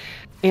 everybody.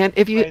 And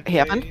if you By the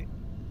haven't way-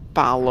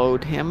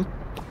 followed him,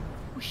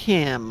 follow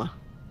him. Hi, by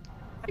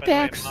the way,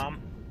 Pax.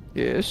 Mom,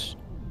 Yes.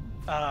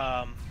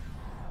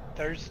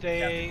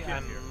 Thursday I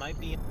Captain Kid here. might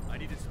be I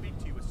need to speak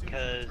to you as soon as you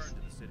because return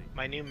to the city.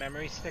 my new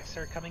memory sticks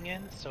are coming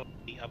in, so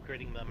I'll be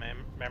upgrading the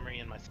memory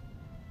in my.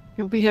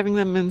 You'll be having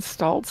them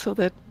installed so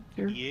that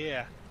you're.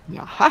 Yeah.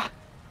 Aha!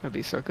 That'd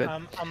be so good.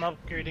 I'm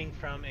upgrading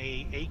from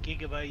a 8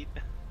 GB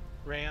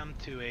RAM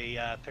to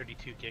a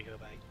 32 GB.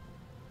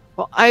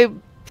 Well, I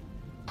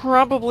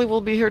probably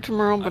will be here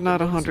tomorrow, but not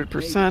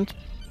 100%.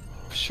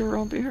 Sure,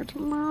 I'll be here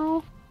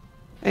tomorrow.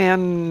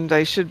 And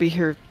I should be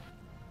here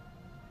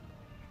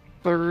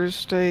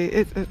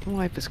Thursday.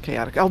 Life is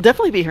chaotic. I'll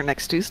definitely be here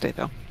next Tuesday,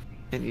 though.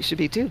 And you should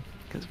be, too,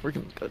 because we're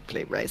going to go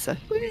play Risa.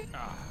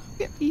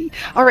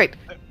 All right.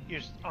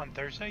 You're on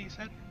Thursday, you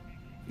said?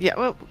 Yeah,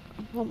 well,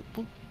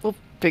 we'll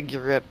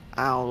figure it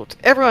out.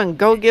 Everyone,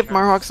 go give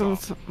Mar Hoffman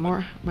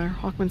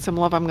some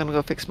love. I'm going to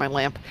go fix my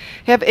lamp.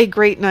 Have a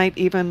great night,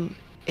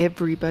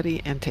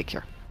 everybody, and take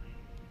care.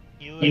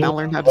 And I'll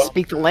learn how to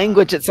speak the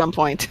language at some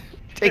point.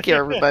 Take care,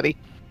 everybody.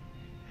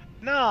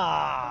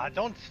 Nah,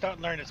 don't start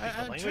learning to speak the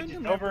I'm trying language. to It's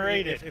remember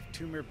overrated. if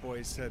Tumor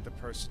Boy said the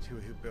person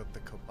who built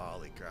the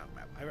Kobali ground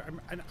map.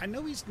 I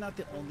know he's not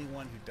the only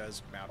one who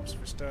does maps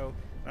for STO.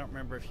 I don't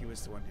remember if he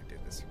was the one who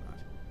did this or not.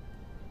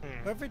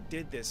 Whoever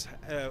did this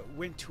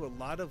went to a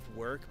lot of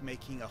work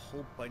making a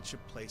whole bunch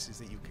of places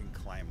that you can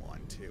climb on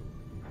too.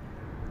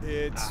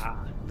 It's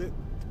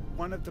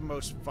one of the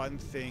most fun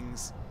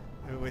things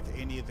with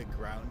any of the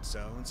ground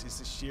zones is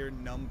the sheer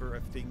number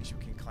of things you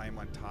can climb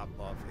on top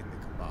of in the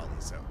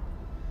Kobali zone.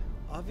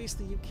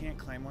 Obviously, you can't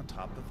climb on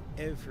top of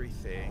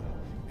everything,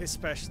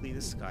 especially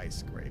the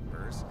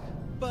skyscrapers,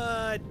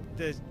 but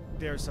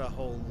there's a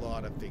whole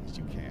lot of things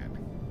you can.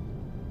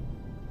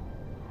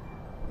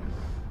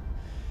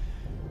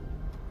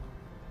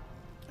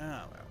 Oh,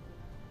 well.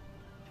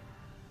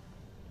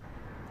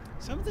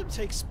 Some of them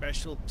take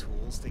special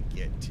tools to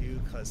get to,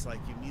 because, like,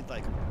 you need,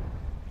 like,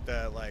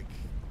 the, like,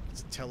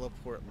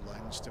 teleport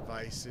lunge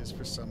devices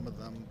for some of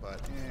them,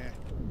 but,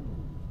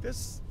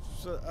 there's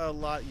a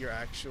lot you're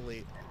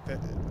actually, that,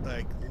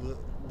 like,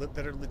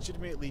 that are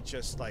legitimately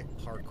just, like,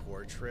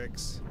 parkour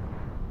tricks.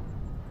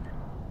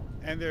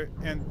 And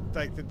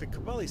like, the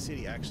Kobali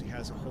City actually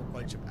has a whole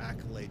bunch of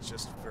accolades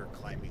just for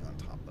climbing on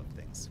top of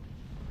things.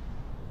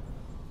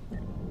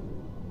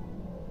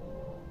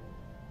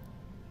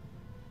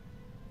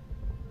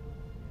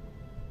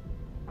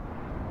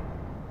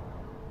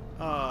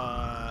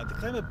 The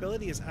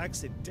climbability is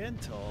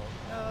accidental.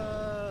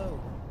 No.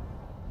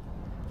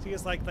 See,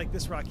 it's like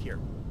this rock here.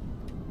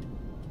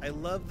 I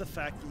love the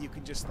fact that you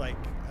can just like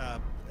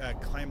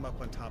climb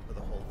up on top of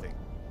the whole thing.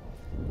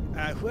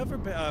 Whoever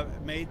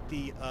made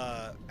the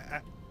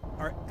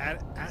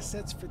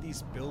assets for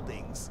these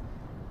buildings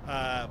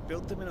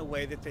built them in a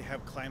way that they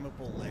have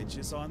climbable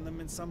ledges on them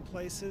in some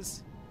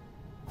places.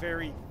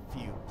 Very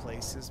few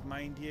places,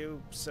 mind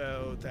you,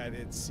 so that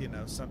it's, you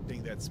know,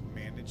 something that's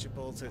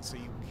manageable, so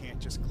you can't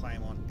just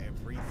climb on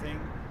everything.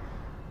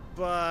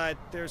 But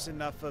there's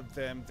enough of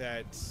them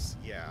that,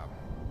 yeah.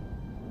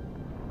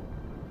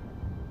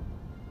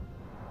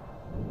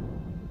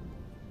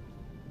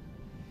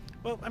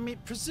 Well, I mean,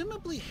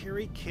 presumably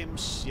Harry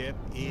Kim's ship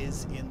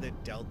is in the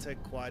Delta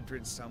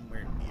Quadrant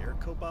somewhere near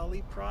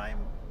Kobali Prime.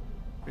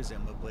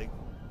 Presumably.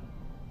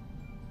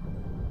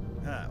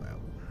 Ah, well.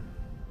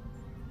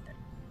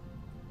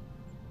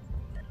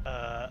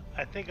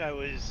 I think I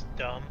was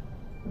dumb,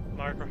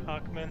 Margaret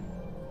Hockman.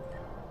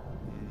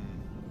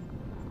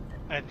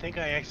 I think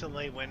I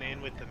accidentally went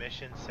in with the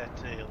mission set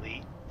to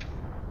Elite,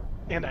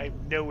 and I'm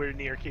nowhere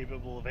near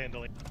capable of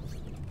handling.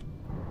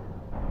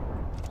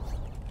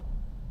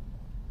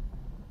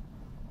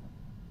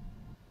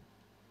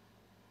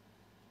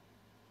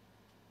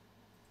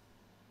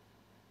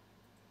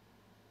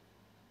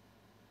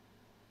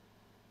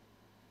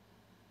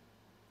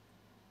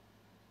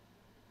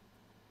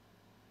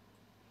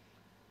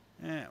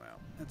 Yeah, well,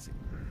 let's see.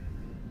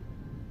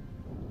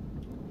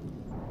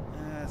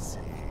 Let's see.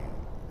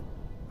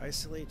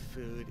 Isolate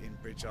food in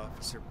bridge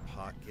officer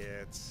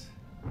pockets.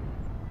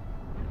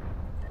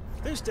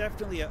 There's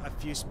definitely a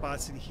few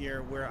spots in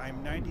here where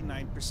I'm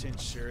 99%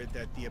 sure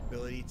that the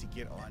ability to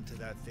get onto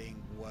that thing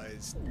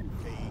was a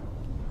complete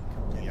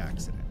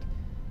accident.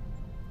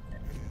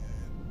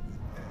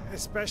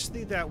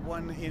 Especially that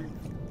one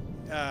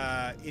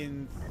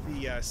in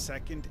the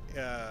second.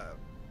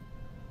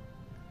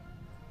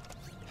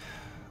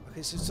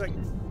 Okay, so it's like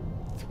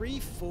 3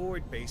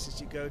 forward bases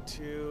you go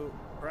to,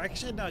 or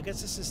actually no, I guess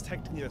this is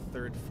technically the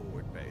 3rd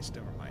forward base.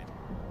 Never mind.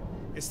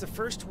 It's the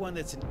first one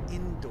that's an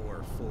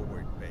indoor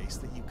forward base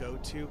that you go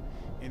to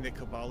in the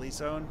Kobali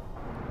zone.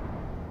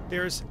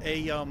 There's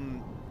a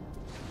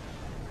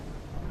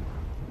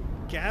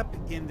gap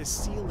in the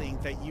ceiling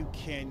that you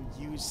can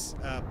use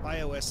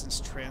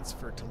bioessence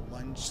transfer to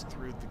lunge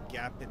through the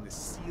gap in the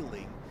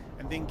ceiling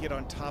and then get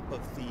on top of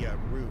the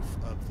roof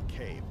of the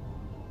cave.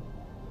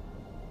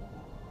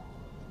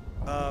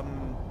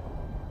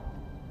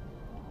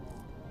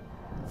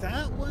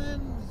 That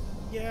one,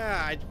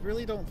 yeah, I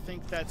really don't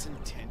think that's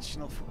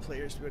intentional for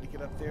players to be able to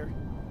get up there.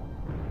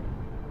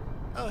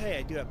 Oh, hey,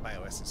 I do have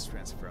bioessence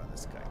transfer on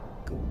this guy.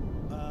 Cool.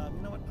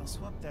 You know what? I'll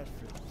swap that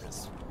for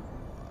this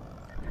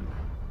one.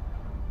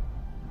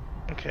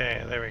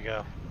 Okay, there we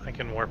go. I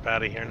can warp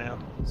out of here now.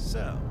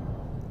 So,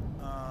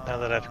 Now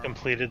that I've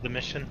completed the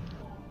mission.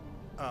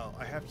 Oh,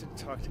 I have to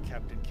talk to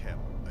Captain Kim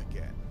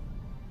again.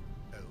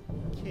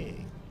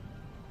 Okay.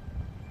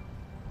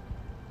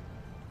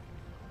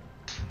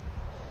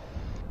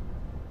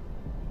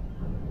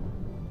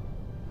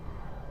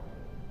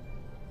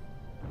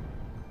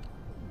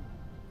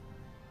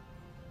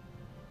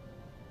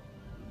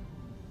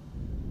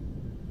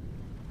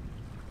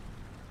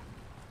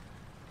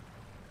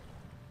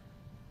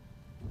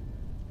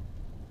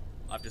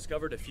 I've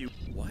discovered a few...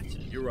 What?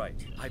 You're right.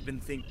 I've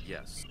been thinking...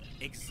 Yes.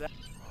 Exactly.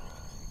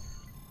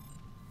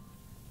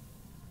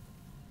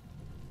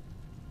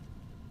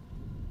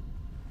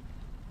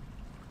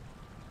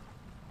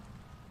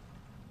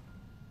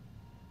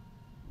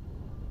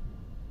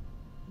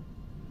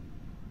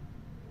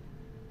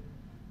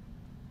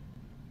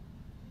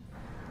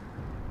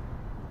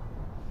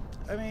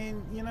 I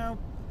mean, you know,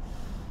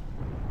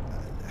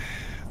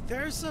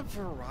 there's a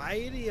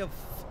variety of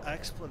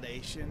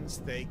explanations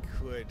they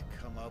could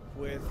come up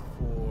with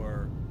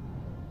for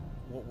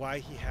why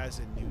he has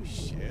a new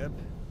ship.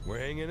 We're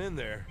hanging in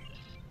there.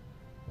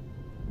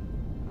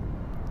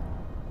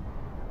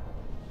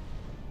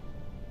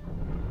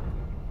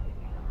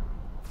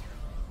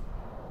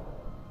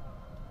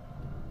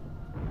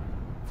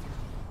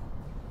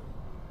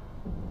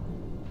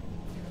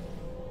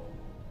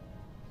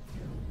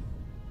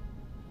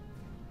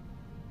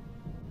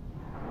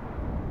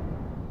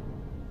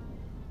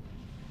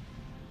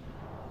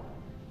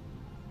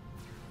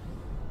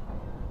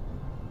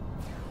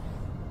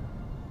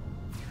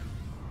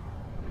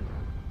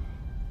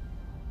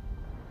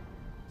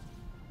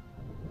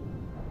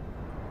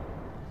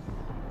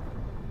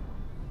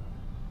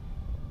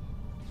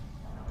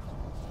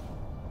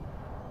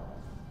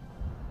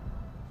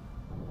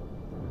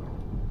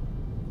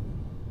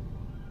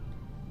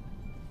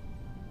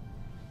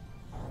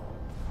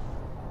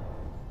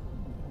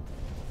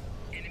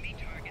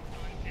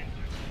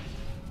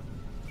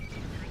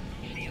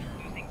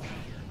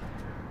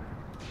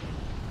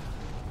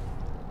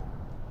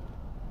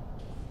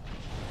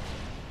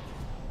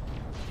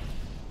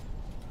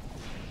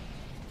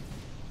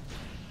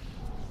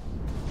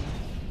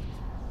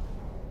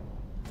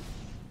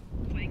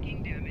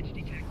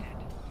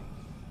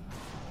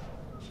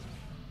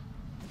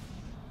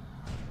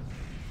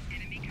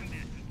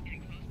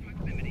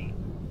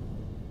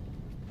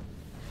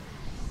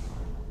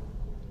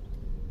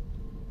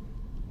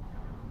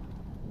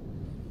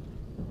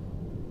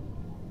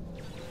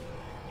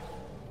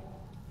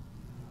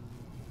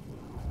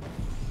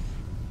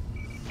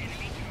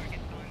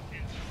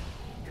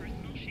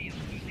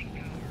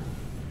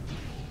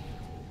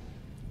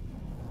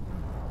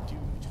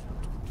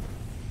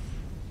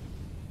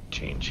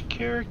 change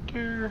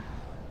character.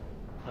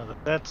 Now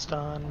that that's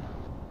done.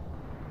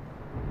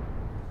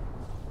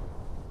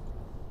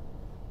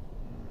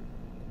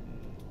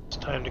 It's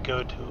time to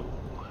go to...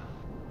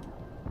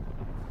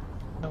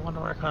 I want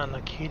to work on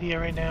Acadia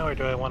right now, or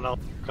do I want to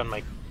work on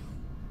my...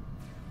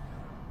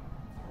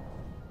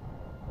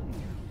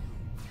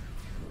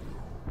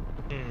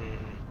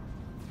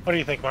 What do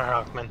you think,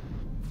 Marhawkman?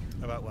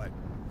 About what?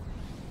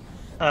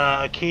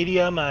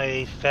 Acadia,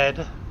 my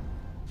Fed,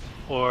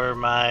 or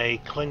my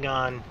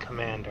Klingon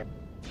commander?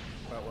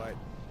 About what?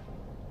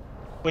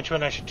 Which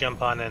one I should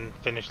jump on and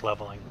finish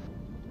leveling?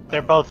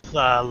 They're both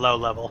low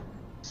level,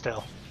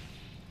 still.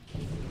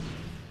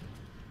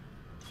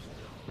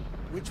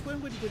 Which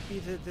one would be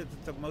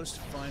the most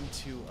fun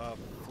to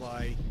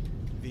fly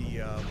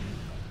the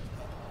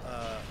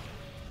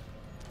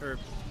or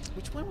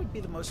which one would be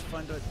the most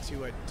fun to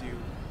do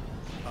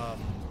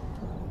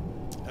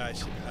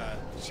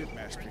ship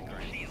mastery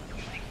grind?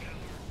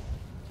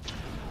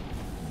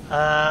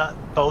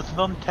 Both of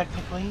them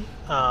technically.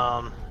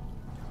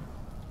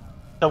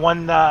 The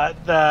one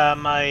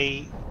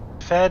my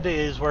Fed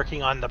is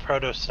working on the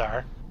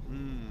Protostar.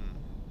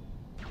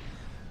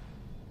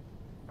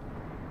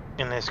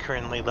 And is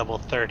currently level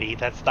 30.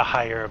 That's the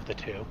higher of the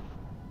two.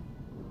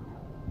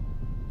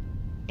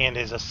 And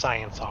is a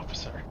science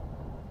officer.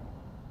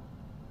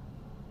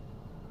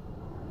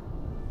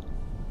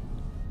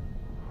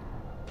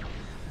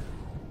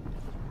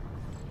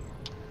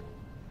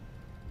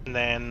 And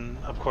then,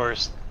 of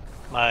course,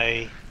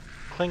 my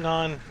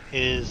Klingon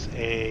is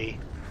a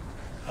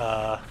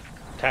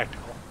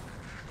tactical.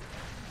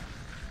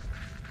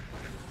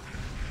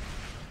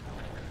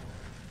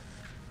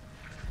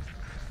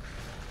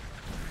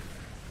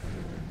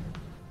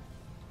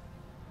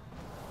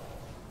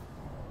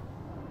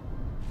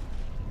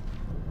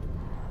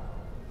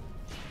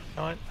 You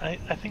know what?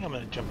 I think I'm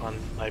going to jump on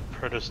my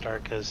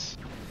Protostar because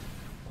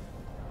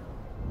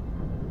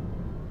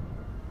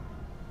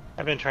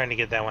I've been trying to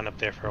get that one up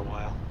there for a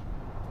while.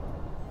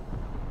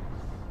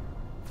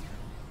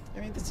 I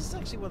mean, this is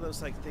actually one of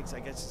those like things. I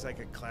guess it's like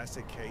a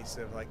classic case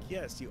of like,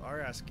 yes, you are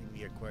asking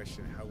me a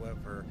question.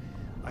 However,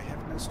 I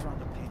have no strong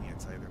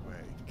opinions either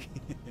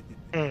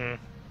way.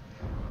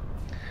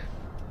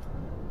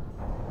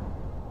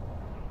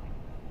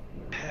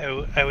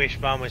 I wish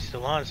Mom was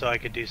still on so I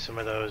could do some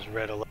of those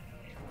red alerts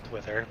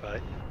with her,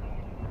 but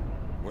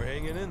we're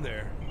hanging in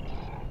there.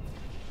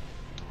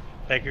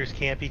 Beggars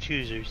can't be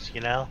choosers, you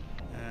know?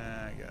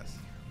 I guess.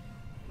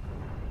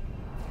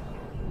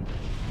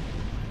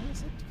 Why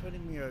is it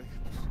putting me a...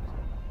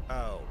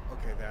 Oh,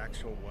 okay, the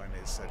actual one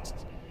is set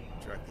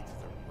directly to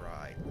the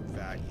right.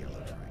 That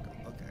yellow triangle.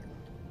 Okay.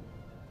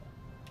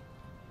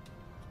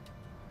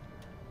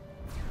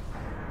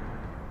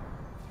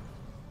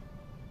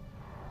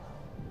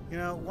 You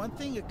know, one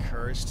thing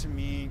occurs to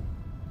me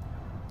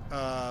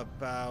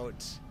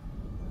about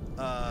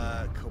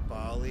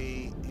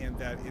Kobali, and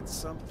that it's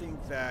something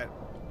that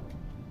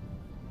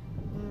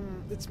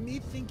it's me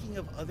thinking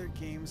of other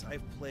games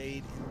I've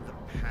played in the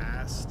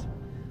past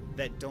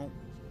that don't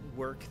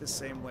work the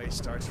same way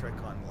Star Trek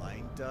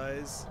Online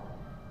does.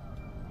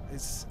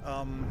 It's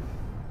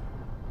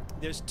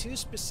there's two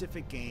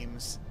specific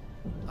games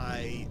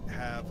I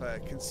have a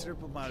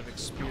considerable amount of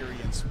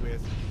experience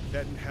with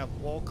that have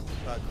wall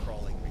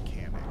crawling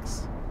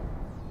mechanics.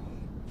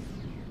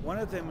 One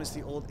of them is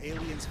the old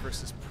Aliens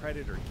vs.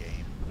 Predator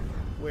game,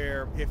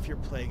 where if you're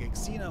playing a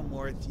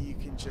xenomorph, you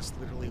can just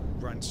literally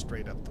run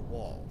straight up the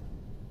wall.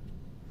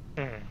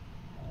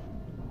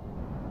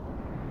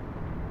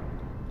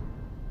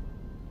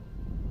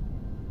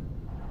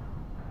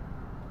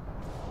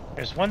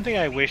 There's one thing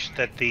I wish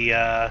that the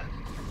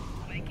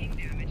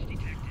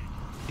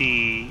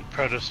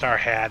Protostar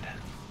had,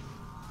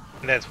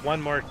 and that's one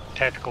more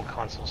tactical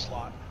console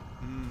slot.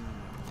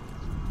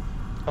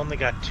 Only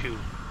got two.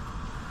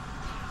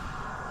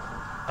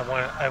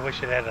 I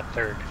wish it had a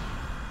third.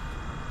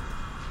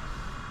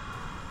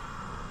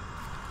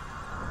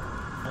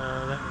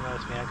 That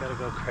reminds me, I gotta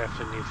go craft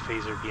a new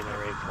phaser beam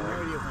array for it.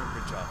 Already one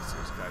bridge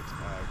officers got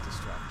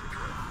distracted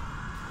with.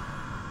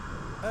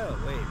 Oh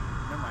wait,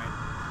 never mind.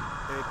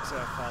 It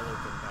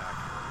followed them back.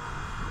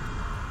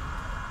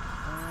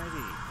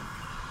 Alrighty.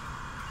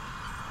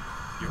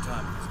 Your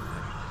time is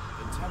ready.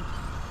 The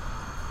temple.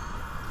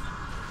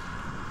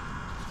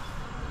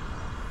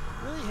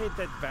 Really hate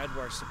that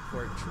Vadwar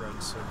support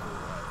drone circle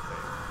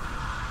thing.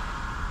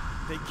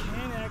 They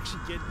can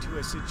actually get into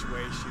a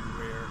situation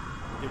where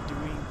they're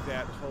doing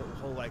that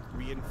whole like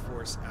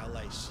reinforced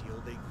ally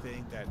shielding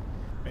thing that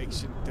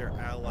makes their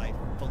ally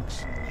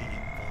functionally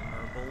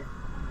invulnerable.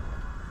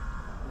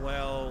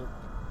 Well,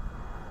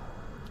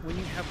 when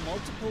you have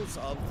multiples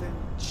of them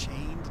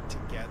chained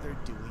together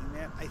doing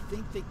that, I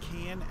think they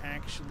can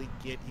actually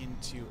get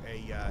into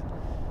a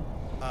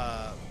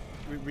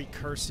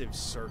recursive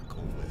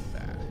circle with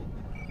that.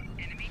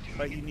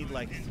 But you need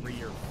like 3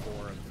 or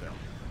 4 of them.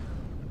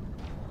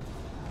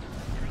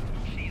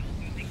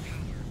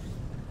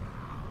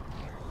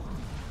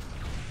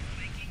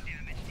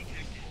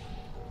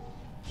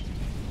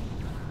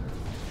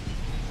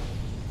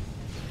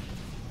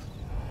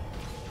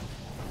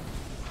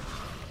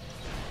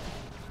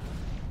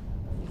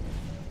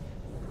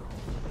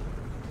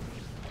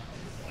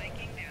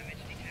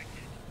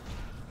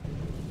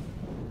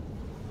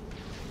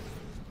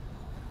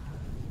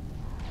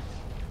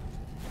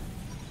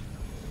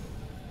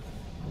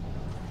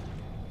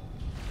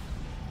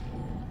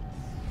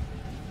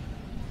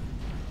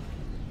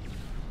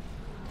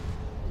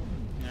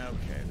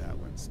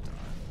 Onslaught.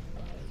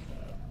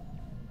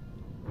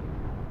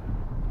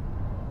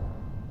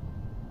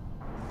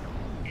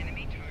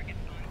 Enemy targets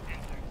on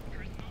sensor.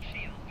 Personal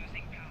shield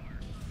losing power.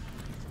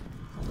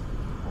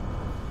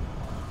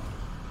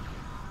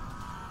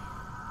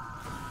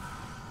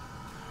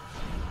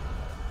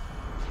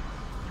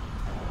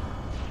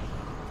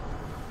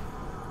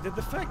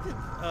 The fact that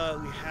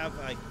we have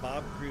like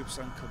mob groups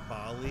on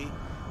Kobali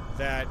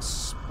that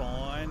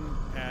spawn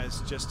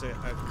as just a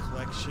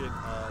collection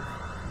of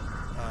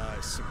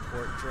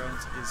support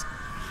drones is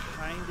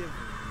kind of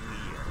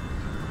weird.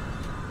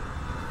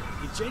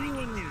 It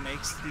genuinely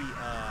makes the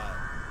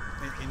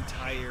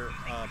entire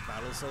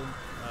battle zone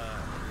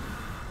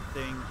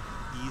thing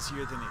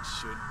easier than it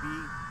should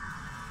be.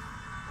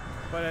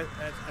 But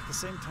at the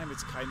same time,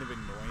 it's kind of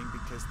annoying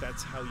because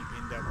that's how you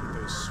end up with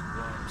those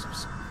swarms of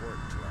support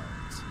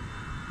drones.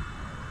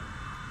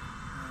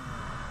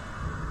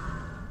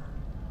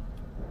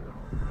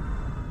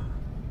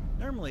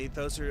 Normally,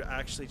 those are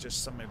actually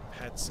just some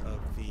pets of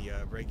the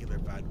regular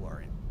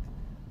Vadwar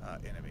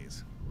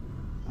enemies.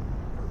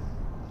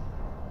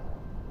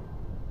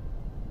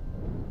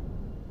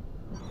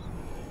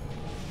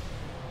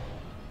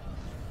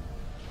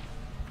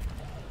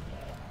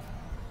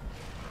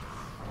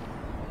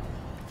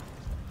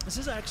 This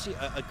is actually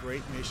a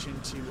great mission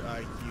to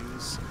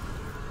use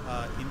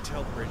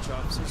Intel bridge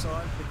officers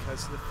on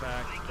because of the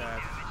fact that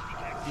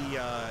the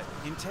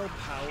Intel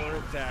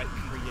power that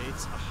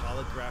creates a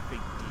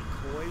holographic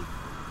decoy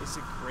is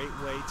a great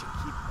way to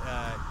keep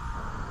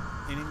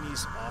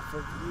enemies off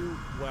of you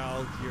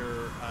while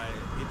you're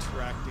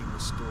interacting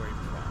with story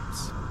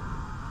prompts.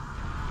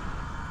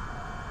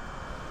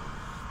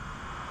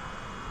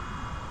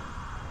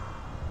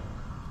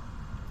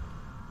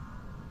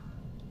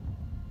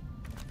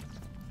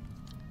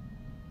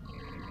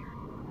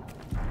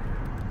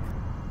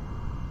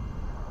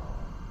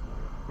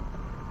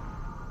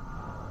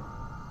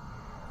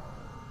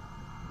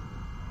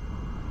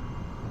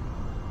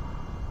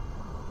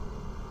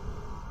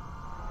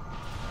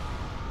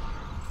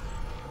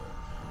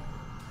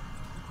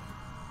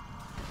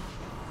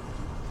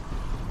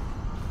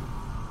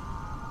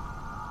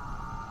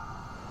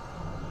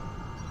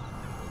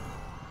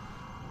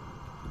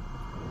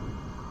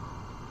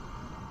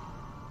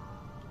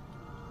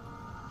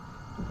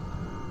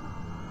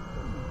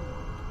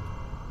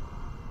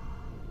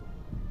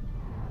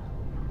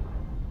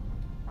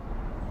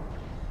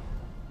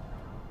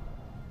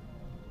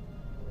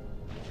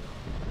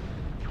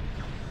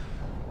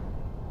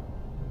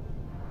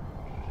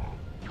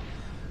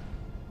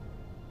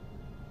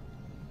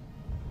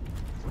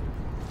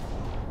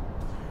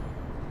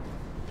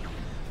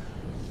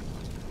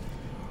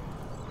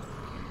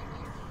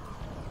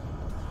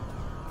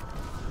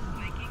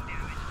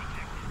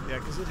 Yeah,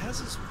 because it has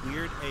this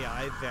weird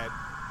AI that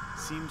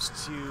seems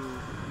to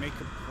make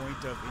a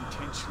point of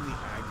intentionally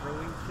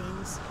aggroing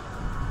things.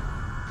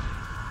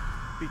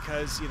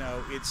 Because, you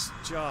know, its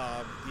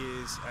job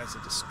is as a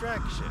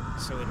distraction,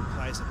 so it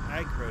applies an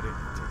aggro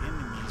to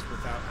enemies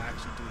without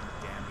actually doing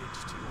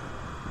damage to them.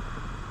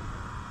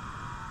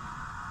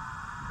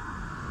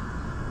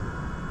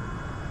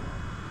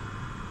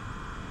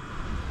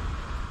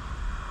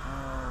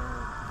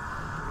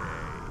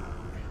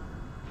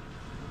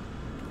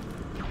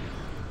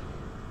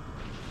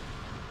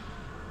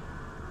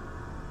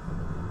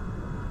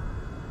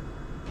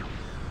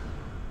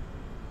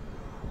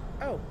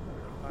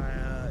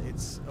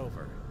 It's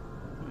over.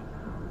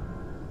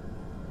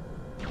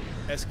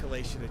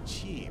 Escalation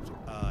achieved.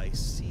 I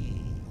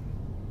see.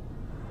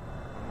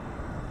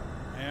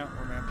 I don't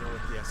remember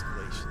what the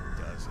escalation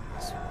does in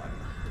this one.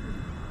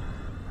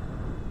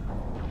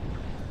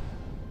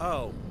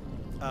 Oh,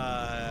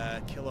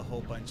 kill a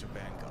whole bunch of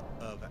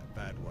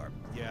Vadwar.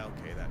 Yeah,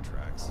 okay, that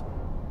tracks.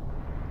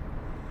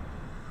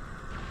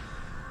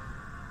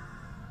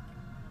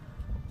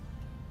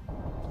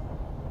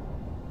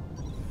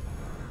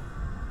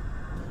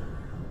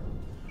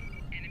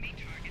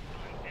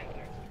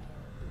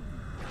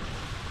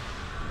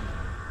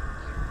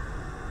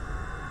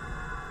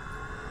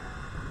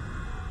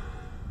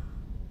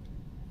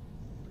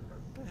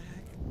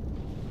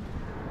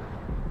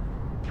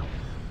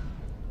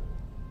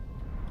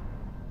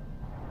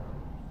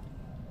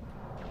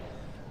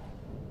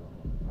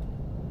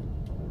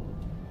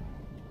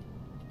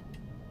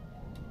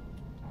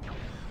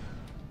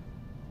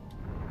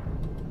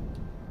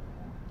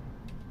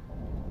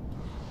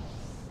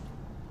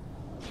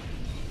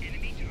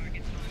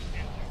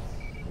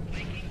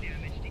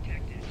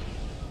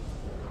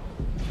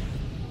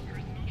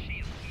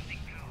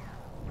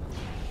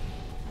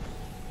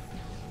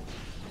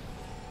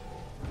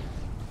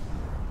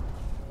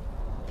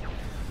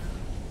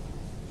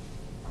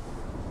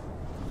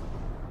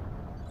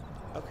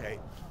 Okay,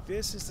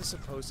 this is the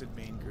supposed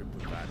main group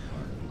of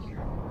Vadwar.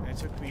 And it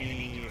took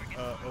me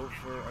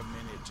over a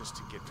minute just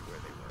to get to where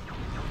they were.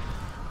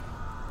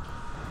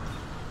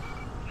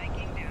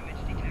 Viking damage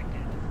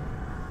detected.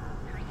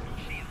 Personal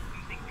shield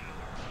losing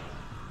power.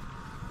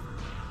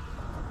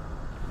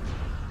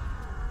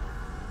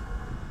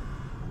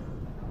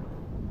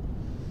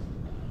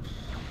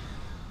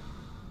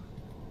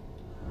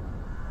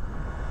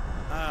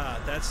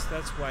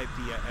 that's why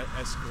the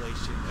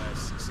escalation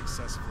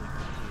successfully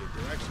completed.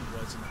 There actually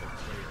was another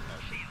player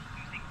helping.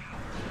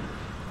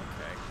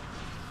 Okay.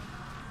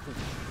 Cool.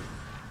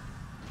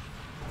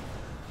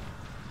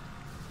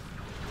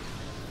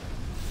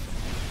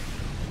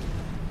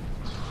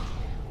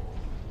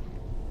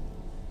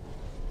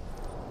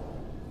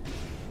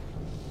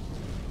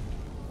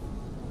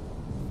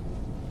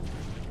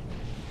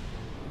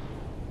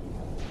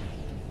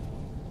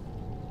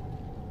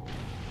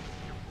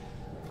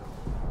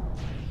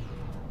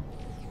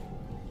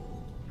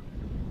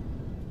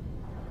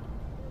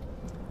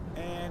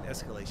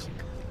 Escalation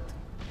complete.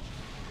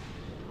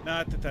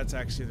 Not that that's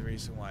actually the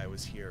reason why I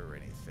was here or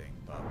anything,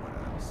 but what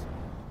else?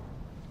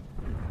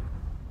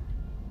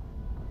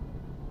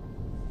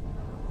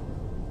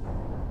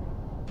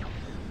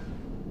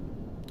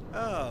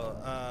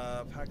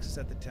 Oh, Pax is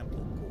at the temple.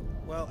 Cool.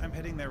 Well, I'm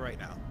heading there right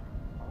now.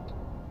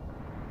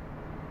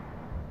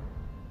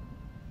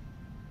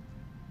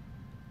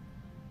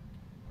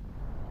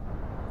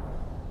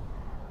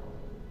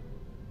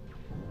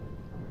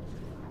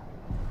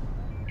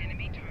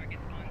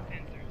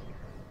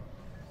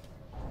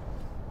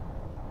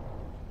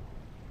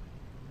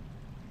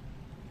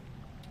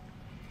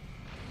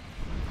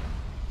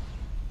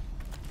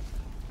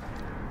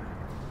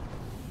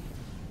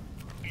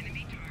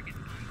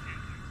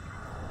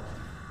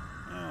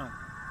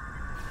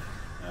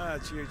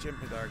 It's your Jim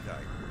Padar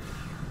guy.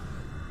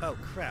 Oh,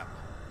 crap.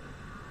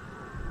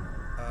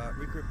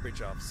 Regroup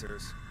bridge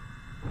officers.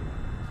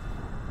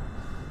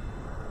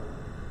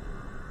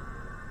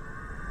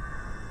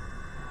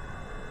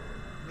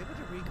 Maybe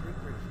to regroup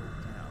right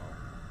now.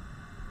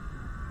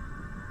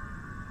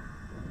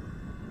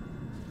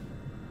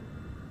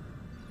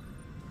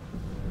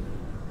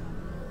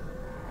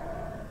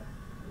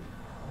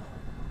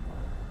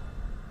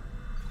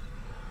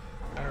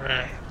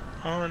 Alright,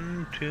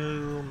 on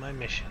to my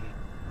mission,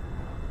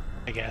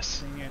 I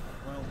guess. Dang it.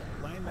 Well,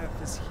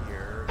 Lineup is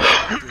here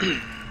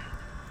doing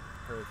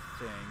her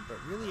thing, but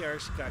really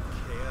Arsh got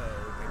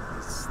KO'd and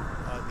he's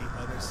on the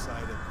other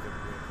side of the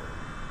river.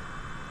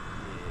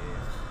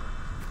 Yeah.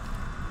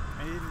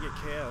 I didn't get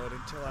KO'd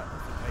until I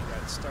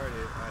got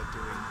started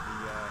doing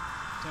the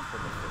temple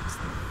defense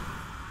thing.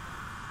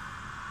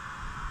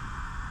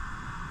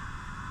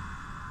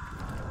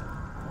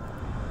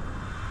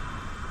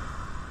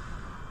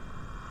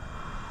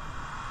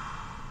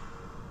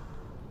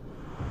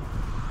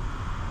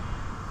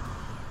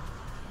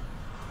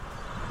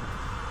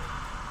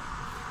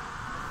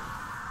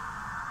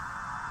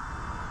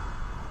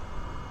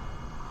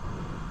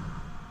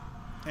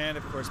 And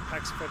of course,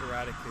 Pax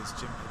Federatica's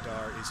Jim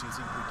Hadar is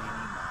using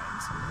Houdini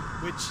mines,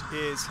 which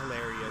is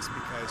hilarious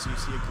because you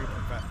see a group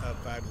of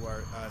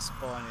Vadwar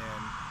spawn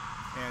in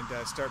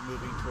and start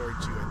moving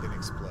towards you and then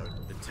explode.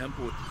 The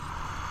temple.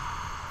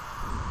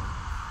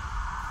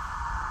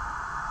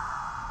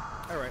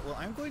 Alright, well,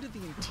 I'm going to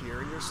the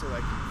interior so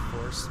I can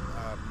force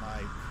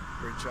my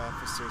bridge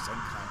officer's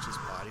unconscious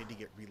body to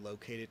get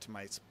relocated to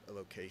my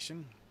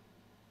location.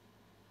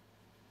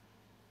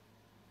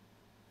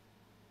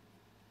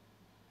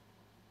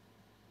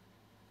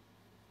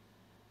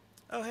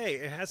 Oh, hey,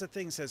 it has a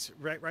thing that says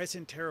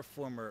Ryzen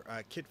Terraformer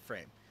kit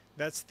frame.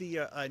 That's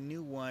the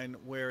new one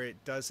where it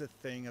does a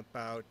thing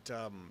about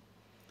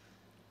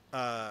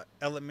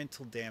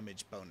elemental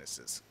damage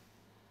bonuses.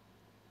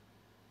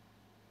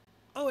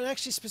 Oh, it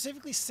actually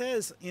specifically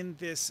says in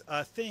this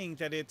thing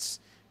that it's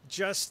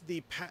just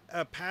the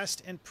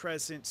past and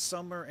present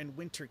summer and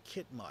winter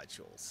kit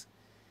modules.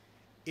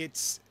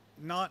 It's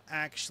not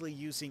actually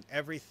using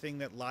everything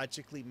that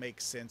logically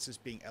makes sense as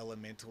being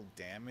elemental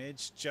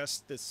damage,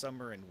 just the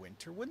summer and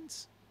winter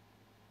ones.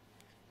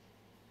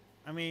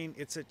 I mean,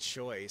 it's a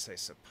choice, I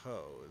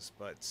suppose,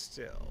 but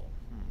still.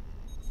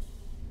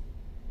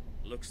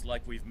 Looks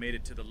like we've made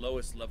it to the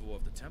lowest level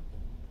of the temple.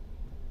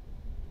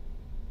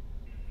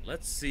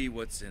 Let's see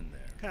what's in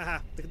there.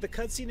 Haha, the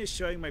cutscene is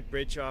showing my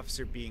bridge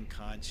officer being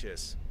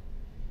conscious.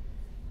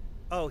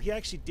 Oh, he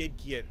actually did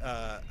get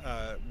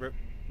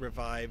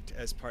revived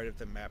as part of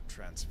the map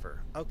transfer.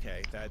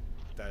 Okay, that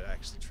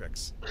actually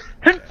tricks.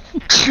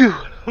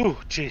 Oh,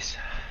 jeez.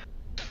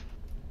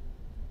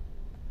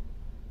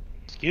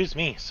 Excuse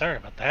me, sorry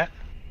about that.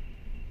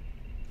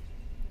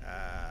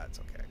 It's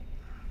okay.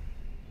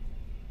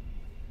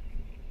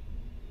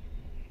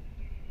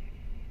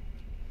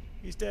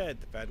 He's dead.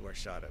 The Vadwar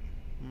shot him.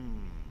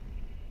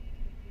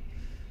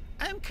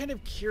 I'm kind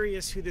of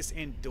curious who this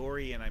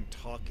Andorian I'm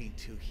talking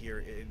to here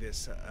in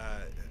this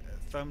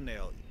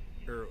thumbnail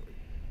or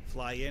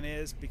fly-in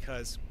is,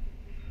 because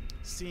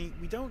see,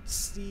 we don't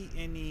see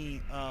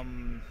any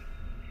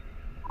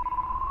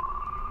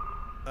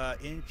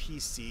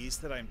NPCs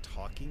that I'm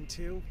talking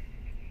to,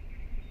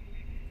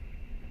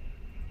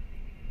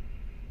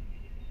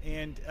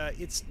 and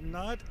it's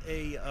not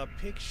a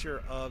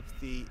picture of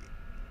the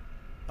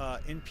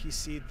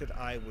NPC that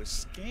I was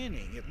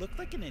scanning. It looked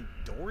like an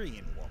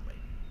Andorian woman.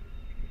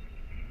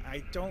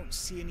 I don't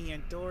see any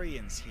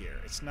Andorians here.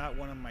 It's not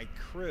one of my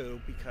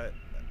crew, because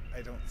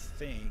I don't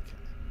think.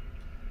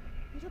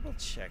 Let me double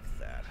check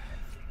that.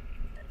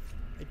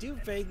 I do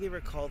vaguely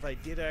recall that I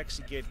did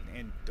actually get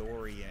an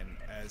Andorian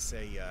as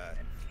a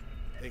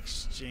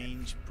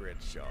exchange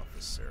bridge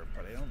officer,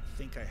 but I don't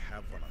think I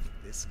have one on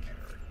this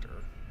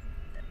character.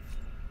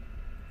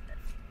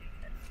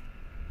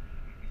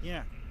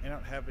 Yeah, I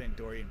don't have an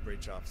Andorian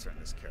bridge officer on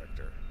this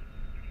character.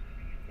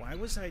 Why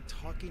was I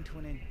talking to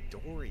an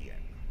Andorian?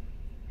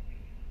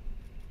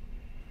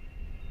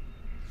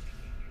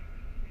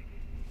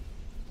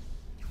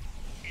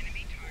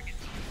 Enemy targets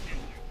center.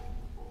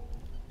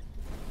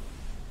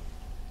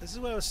 This is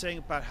what I was saying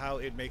about how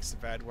it makes the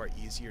Vadwar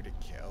easier to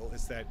kill,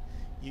 is that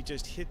you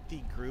just hit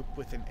the group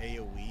with an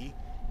AoE,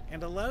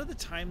 and a lot of the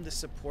time the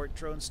support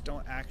drones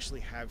don't actually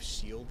have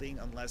shielding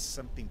unless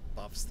something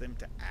buffs them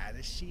to add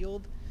a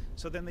shield,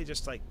 so then they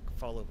just like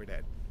fall over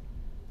dead.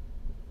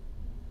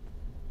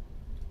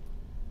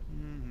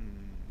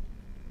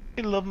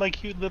 I love my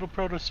cute little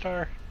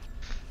protostar.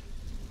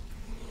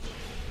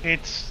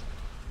 It's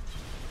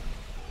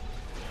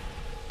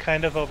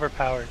kind of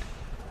overpowered.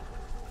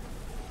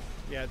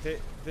 Yeah,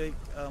 the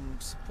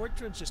support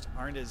drones just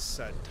aren't as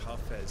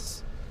tough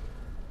as,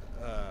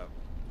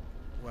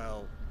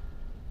 well,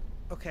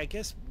 okay, I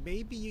guess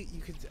maybe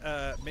you could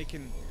make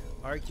an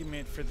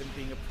argument for them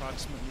being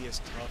approximately as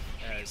tough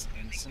as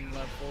ensign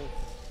level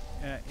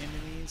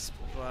enemies,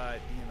 but,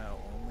 you know,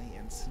 only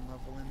ensign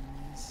level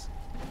enemies.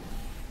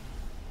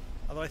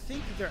 Although I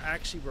think they're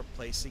actually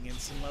replacing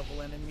ensign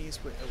level enemies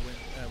when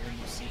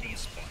you see them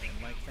spawning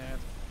like that.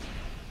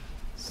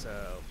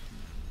 So...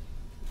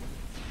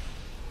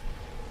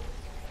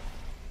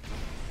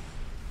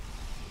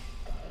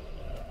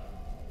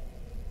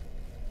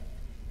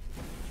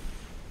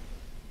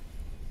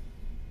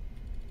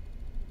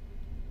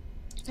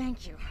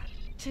 Thank you.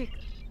 Take...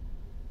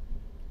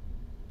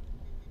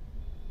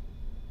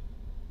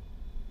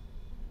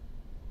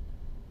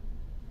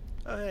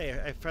 Oh,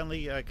 hey, I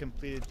finally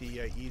completed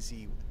the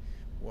easy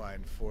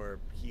one for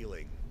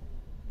healing.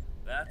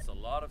 That's a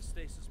lot of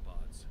stasis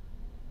pods.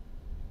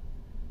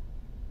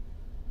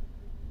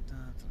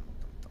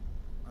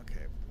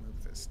 Okay,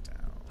 move this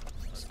down.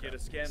 Let's get a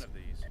scan of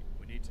these.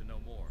 We need to know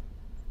more.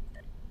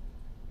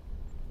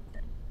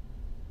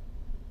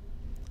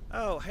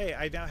 Oh, hey,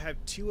 I now have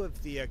 2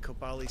 of the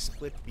Kobali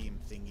split beam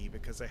thingy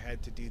because I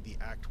had to do the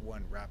Act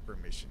 1 Rapper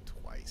mission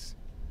twice.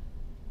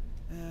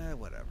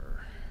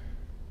 Whatever.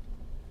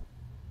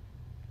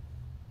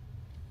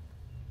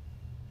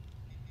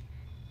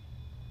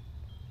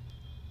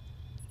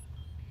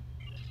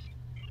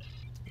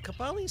 The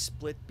Kobali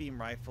split beam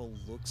rifle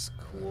looks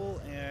cool,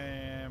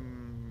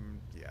 and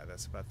yeah,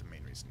 that's about the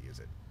main reason to use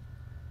it.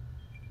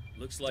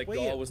 Looks like way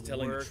Gaul it was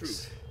telling the works-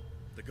 truth.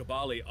 The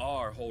Kobali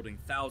are holding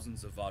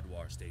thousands of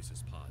Vadwar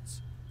stasis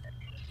pods.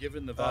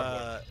 Given the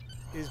Vadwar...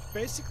 is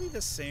basically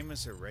the same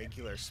as a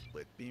regular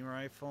split beam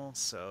rifle,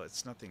 so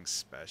it's nothing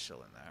special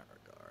in that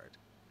regard.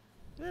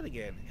 Then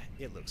again,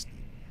 it looks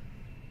neat.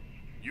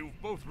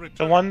 You've both returned.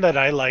 The one that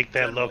I like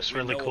that General, looks we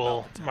really know cool,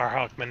 about the town.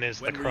 Marhawkman, is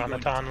the When were you going to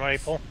Chronoton tell us?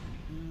 rifle.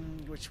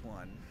 Which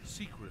one?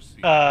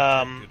 Secrecy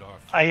protected our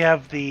I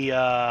have the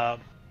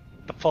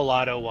full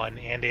auto one,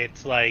 and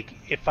it's like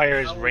it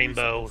fires How are we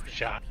rainbow supposed to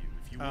shot. help you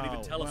if you won't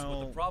even tell us what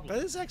the problem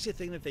that is? is actually a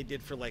thing that they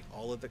did for like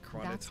all of the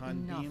That's Chronoton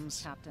enough,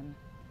 beams. Captain.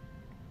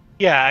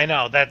 Yeah, I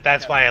know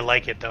that's why I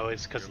like it though,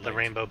 is because You're of the late.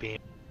 rainbow beam.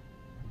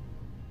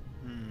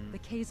 Hmm. The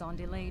Kazon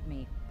delayed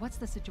me. What's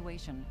the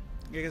situation?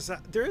 Because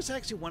there is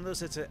actually one of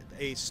those that's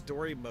a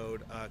story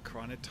mode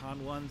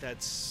Chronoton one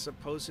that's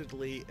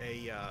supposedly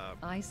a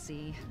I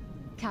see.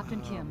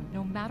 Captain Kim,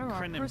 no matter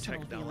our Krenim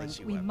personal technology feelings,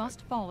 we weapon.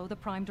 must follow the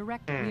Prime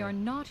Directive. We are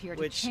not here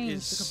to which change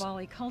is the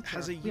Kobali culture.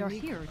 has a We are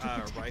unique here to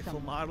protect rifle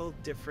them. model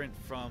different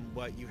from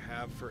what you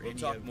have for We'll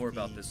any talk of more the,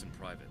 about this in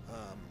private. um,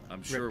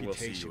 I'm sure we'll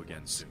see reputation you again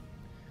ones. soon.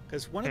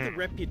 Because one of the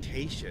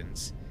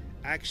reputations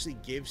actually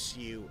gives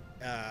you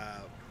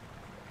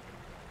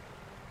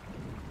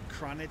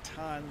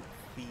Chronoton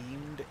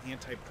themed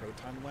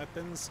anti-proton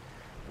weapons,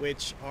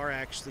 which are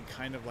actually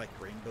kind of like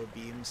rainbow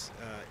beams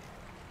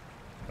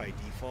by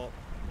default.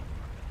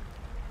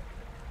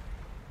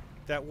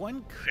 That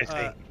one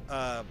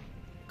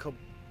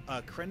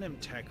Krenim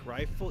Tech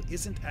rifle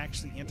isn't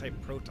actually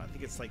anti-proton. I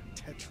think it's like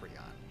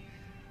Tetrion,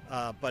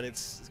 but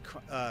it's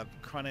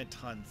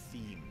Chronoton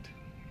themed.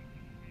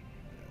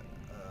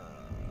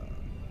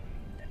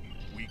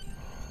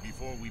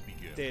 Before we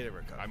begin, Data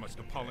recovery. I must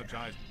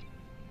apologize.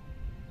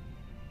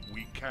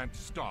 We can't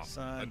stop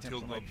Sun, until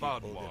Temple the of my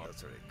people. Yeah, Vadwar.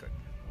 that's already good.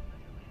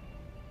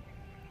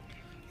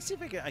 Let's see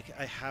if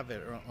I have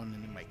it on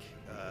any of my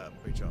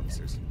bridge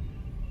officers.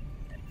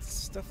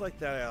 Stuff like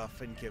that I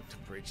often give to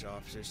bridge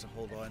officers to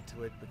hold on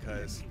to it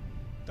because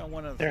I don't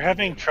want to... They're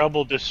having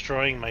trouble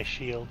destroying my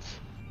shields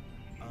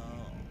Oh,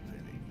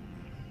 really?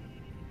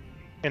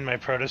 in my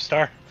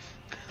protostar.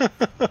 I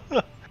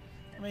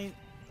mean,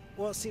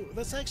 well, see,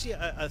 that's actually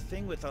a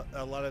thing with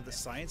a lot of the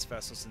science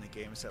vessels in the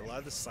game, is that a lot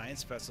of the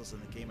science vessels in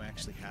the game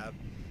actually have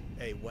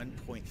a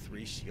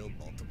 1.3 shield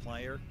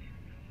multiplier.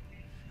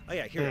 Oh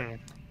yeah, here.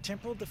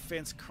 Temporal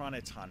Defense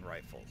Chronoton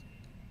Rifle.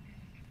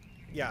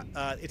 Yeah,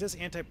 it does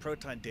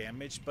anti-proton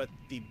damage, but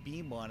the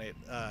beam on it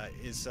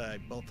is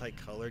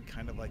multicolored,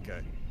 kind of like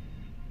a...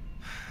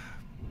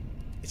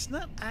 It's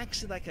not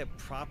actually like a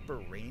proper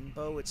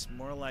rainbow. It's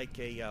more like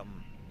a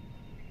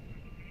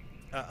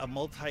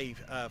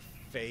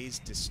multi-phase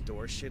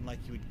distortion, like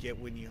you would get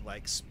when you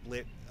like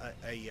split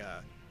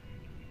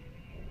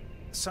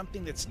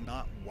something that's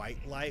not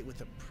white light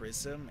with a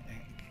prism, and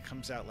it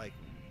comes out like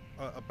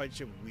a bunch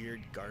of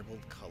weird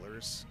garbled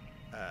colors.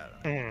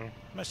 I'm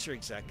not sure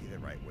exactly the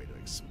right way to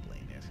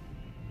explain it.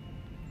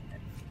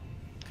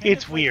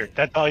 It's weird.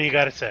 That's all you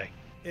gotta say.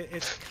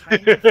 It's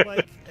kind of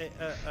like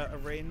a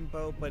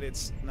rainbow, but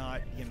it's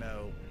not, you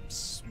know,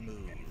 smooth.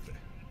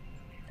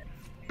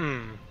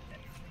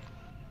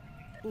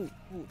 Ooh,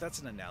 that's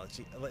an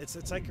analogy.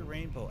 It's like a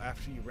rainbow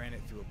after you ran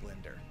it through a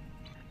blender.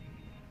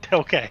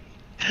 Okay.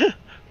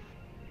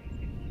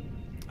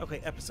 Okay,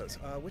 episodes.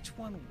 Which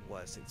one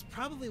was it? It's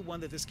probably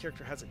one that this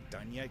character hasn't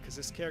done yet, because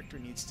this character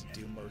needs to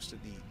do most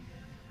of the...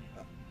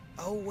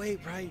 oh, wait,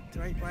 right.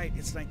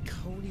 It's an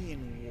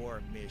Iconian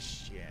War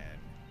mission.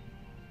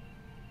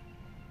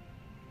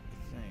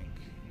 I think.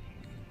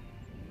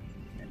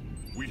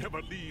 We have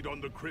a lead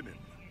on the Krenim.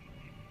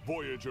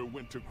 Voyager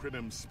went to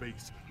Krenim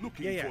space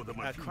looking for them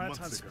a few months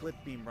ago. split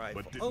beam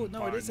rifle. But Oh, didn't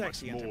no, it is find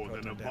actually much more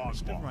than anti-proton a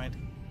damage. Never Vardwar mind.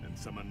 and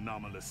some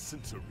anomalous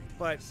sensor readings.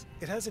 But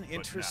it has an But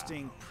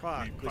interesting now,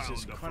 proc, we which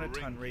is found a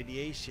chronoton Ferengi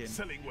radiation,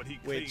 selling what he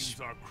which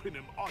claims are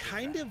Krenim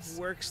kind of artifacts.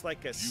 works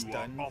like a You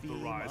stun are beam,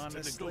 authorized to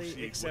honestly,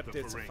 negotiate except with the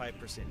it's a Ferengi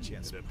 5%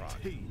 chance and of proc.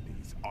 obtain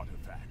these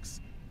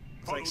artifacts.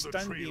 It's Follow like the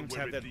stun trail beams where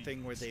have it that leads.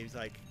 thing where they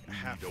like We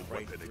half need a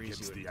right weapon freeze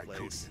against you the in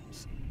place.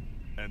 Iconians.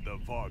 And the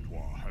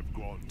Vardwar have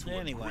gone to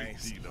Anyway,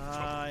 a great deal of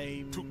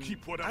trouble to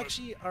keep whatever...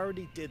 actually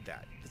already did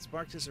that. It's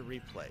marked as a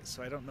replay,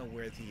 so I don't know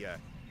where the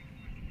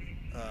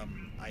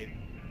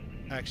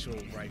actual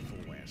rifle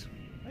went.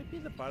 Might be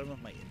at the bottom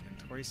of my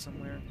inventory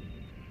somewhere.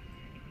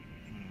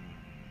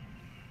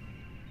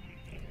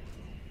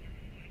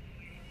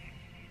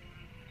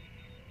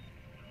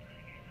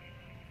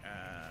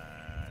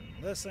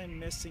 Unless I'm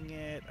missing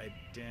it, I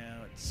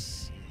don't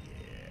see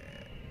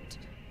it.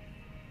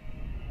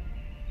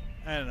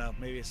 I don't know,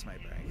 maybe it's my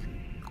bag.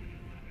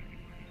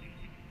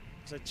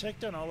 So I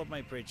checked on all of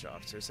my bridge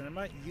officers, and I'm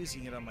not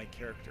using it on my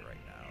character right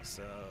now,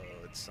 so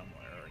it's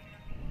somewhere,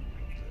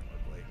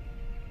 presumably.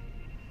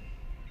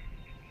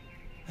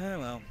 Oh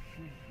well.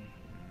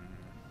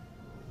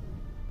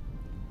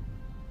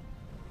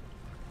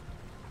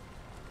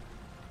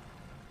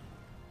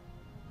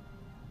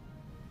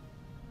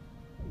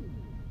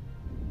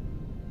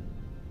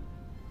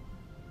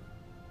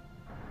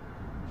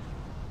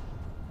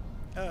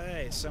 Oh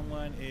hey,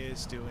 someone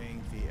is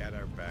doing the at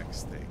our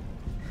backs thing.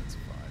 That's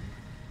fun.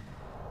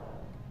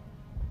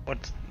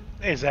 What's...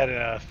 Is that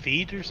a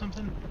feed or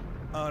something?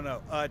 Oh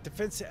no,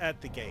 defense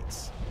at the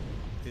gates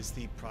is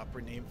the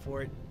proper name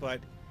for it, but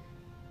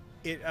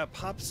it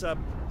pops up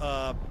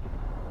a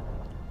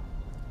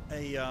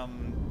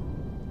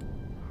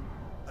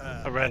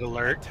red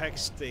alert? a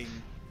text thing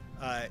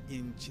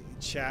in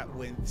chat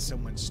when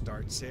someone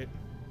starts it.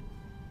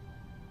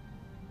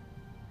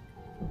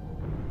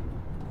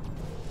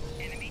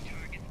 Enemy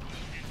target on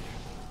center.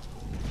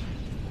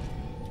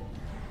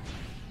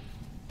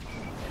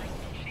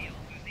 Personal shield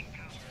losing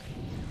power.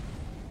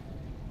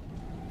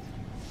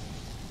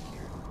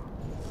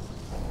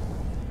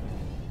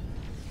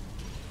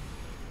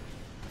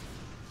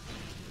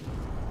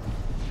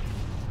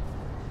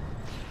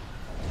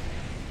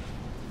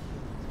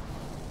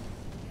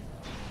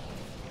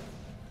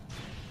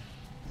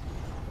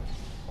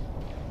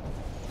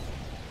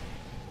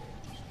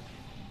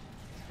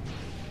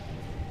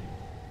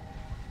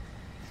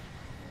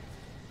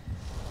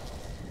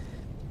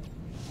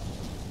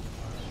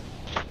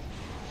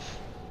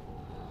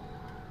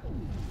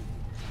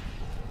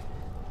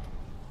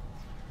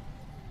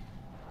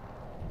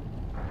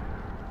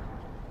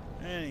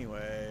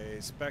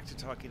 Anyways, back to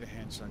talking to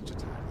Hench on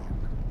Jatanian.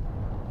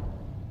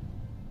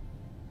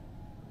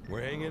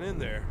 We're hanging in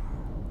there,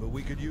 but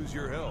we could use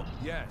your help.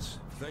 Yes,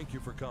 thank you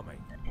for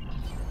coming.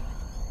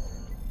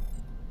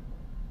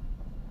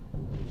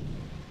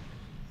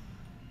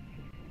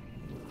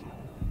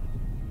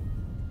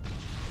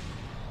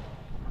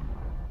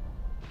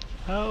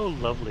 Oh,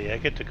 lovely. I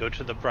get to go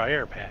to the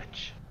Briar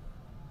Patch.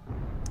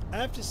 I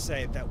have to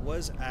say that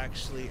was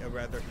actually a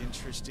rather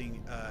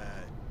interesting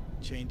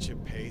change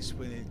of pace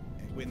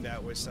when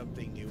that was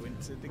something new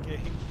into the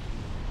game.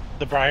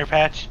 The Briar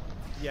Patch?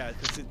 Yeah,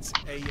 because it's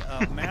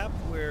a map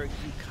where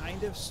you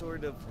kind of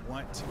sort of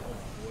want to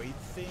avoid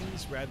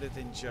things rather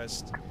than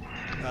just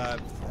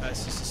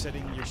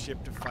setting your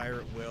ship to fire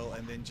at will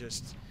and then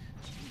just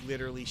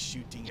literally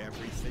shooting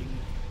everything.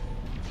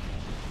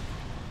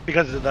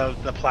 Because of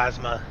the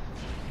plasma,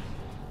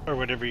 or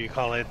whatever you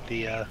call it,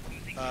 the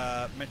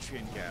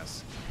Metrion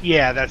gas.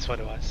 Yeah, that's what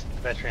it was,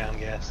 the Metreon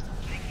gas.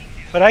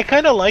 But I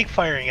kind of like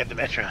firing at the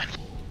Metreon.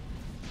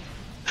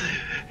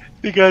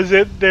 Because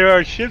there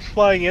are ships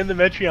flying in the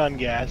Metreon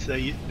gas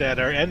that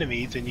are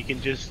enemies, and you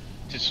can just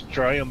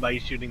destroy them by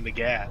shooting the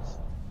gas.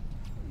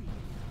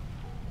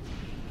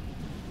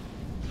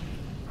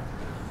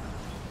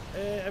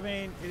 I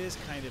mean, it is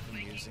kind of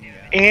amusing,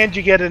 yeah. And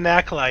you get an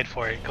acolyte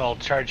for it called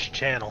Charged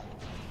Channel.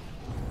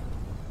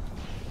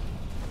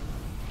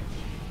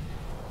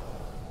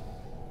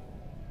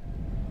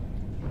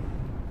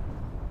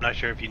 Not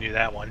sure if you knew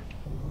that one.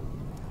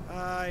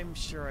 I'm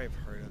sure I've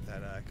heard of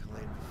that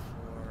accolade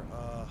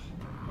before.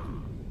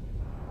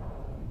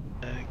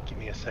 Give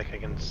me a sec, I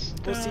can...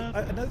 Well, see,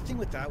 another thing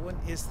with that one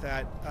is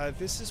that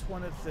this is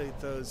one of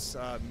those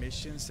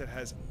missions that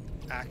has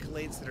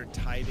accolades that are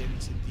tied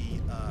into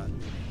the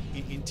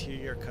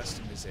interior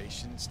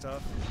customization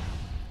stuff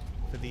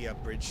for the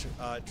bridge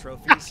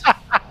trophies.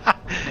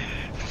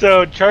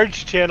 So,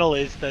 Charged Channel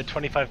is the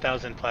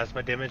 25,000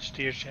 plasma damage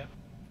to your ship.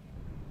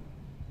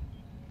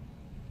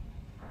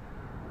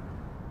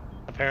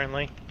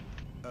 Apparently.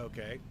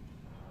 Okay.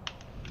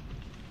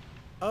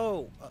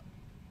 Oh,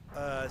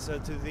 so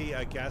do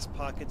the gas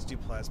pockets do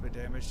plasma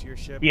damage to your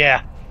ship?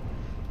 Yeah.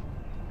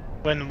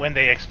 When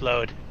they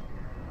explode.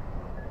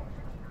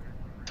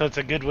 So it's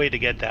a good way to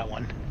get that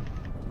one.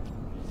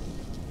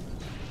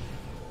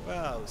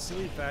 Wow,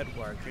 silly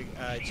Vadwark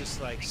just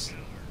like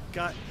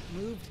got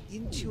moved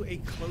into a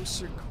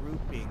closer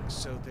grouping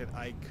so that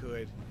I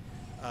could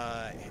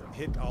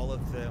hit all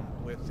of them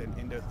with an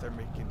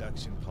endothermic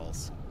induction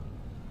pulse.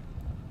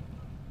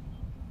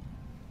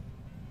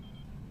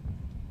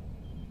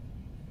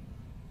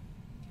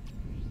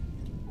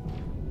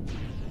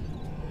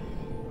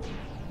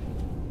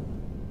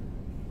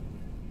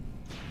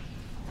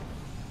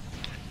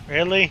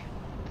 Really?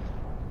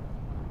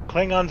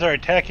 Klingons are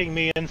attacking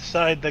me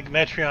inside the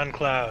Metreon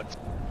clouds.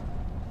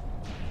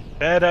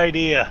 Bad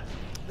idea.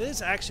 This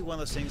is actually one of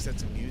those things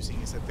that's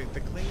amusing, is that the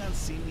Klingons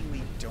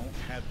seemingly don't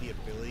have the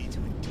ability to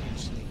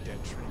intentionally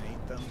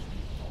detonate them.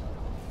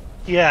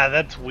 Yeah,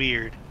 that's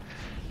weird.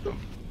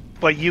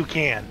 But you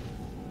can.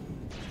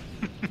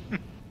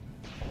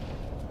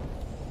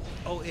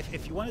 Oh,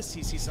 if you want to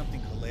see something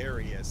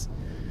hilarious,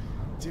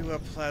 do a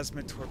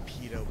plasma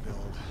torpedo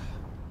build.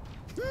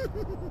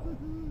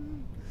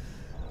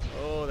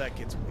 Oh, that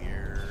gets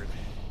weird.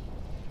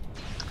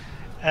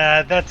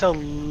 That's a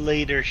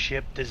later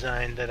ship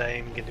design that I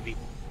am going to be...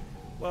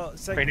 Well,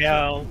 it's like, right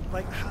now...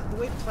 like the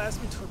way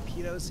plasma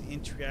torpedoes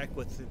interact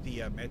with the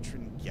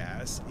Metron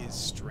gas is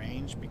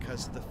strange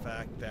because of the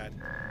fact that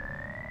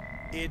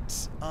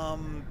it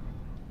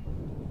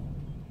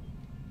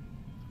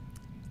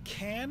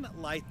can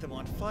light them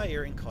on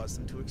fire and cause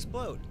them to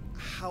explode.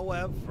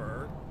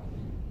 However,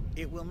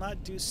 it will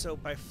not do so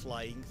by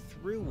flying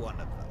through one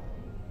of them.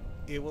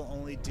 It will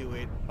only do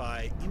it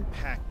by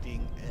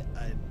impacting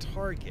a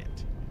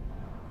target.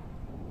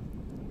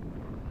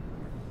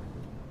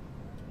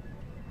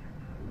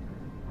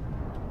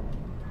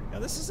 Now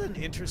this is an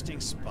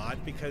interesting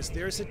spot because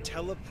there's a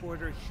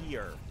teleporter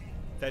here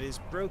that is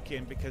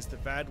broken because the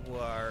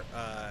Vadwar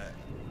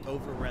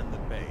overrun the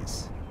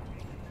base.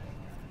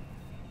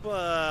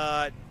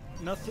 But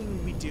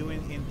nothing we do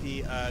in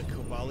the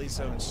Kobali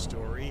Zone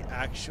story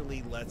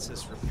actually lets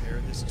us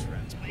repair this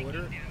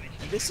transporter.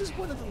 And this is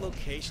one of the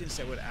locations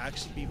that would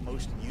actually be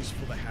most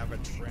useful to have a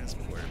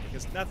transporter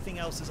because nothing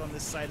else is on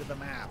this side of the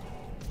map.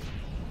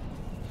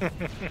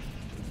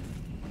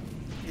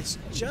 It's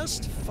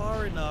just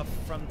far enough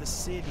from the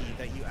city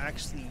that you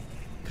actually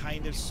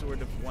kind of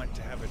sort of want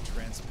to have a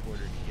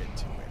transporter to get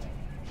to it.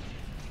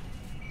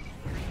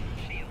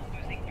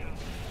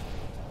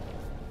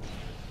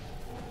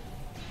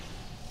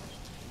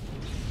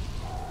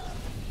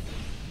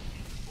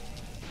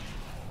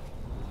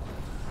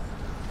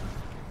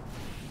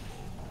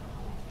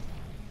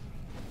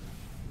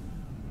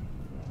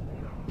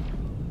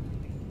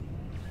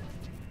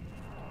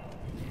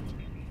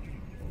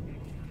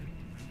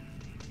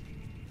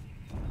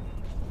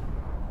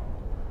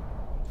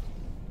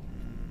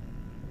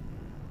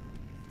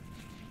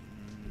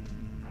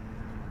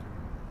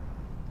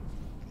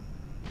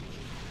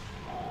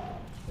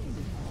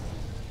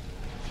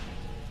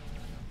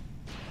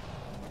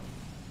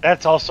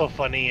 That's also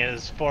funny,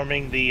 is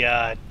forming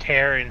the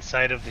tear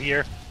inside of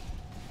here.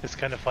 It's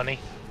kind of funny.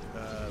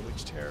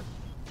 Which tear?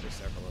 There's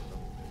several of them.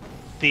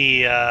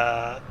 The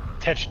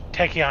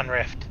Tachyon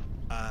Rift.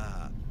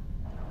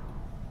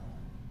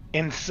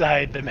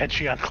 Inside the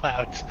Metreon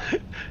clouds.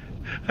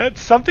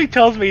 Something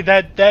tells me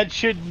that that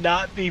should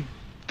not be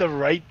the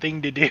right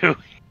thing to do.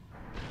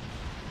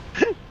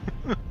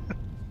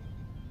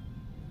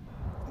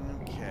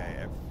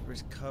 Okay, I've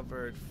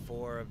recovered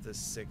 4 of the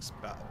 6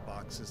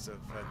 boxes of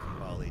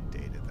Kobali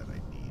data that I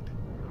need.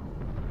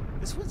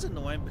 This one's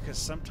annoying because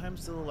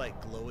sometimes the little like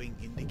glowing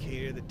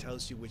indicator that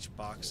tells you which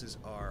boxes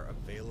are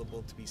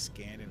available to be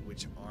scanned and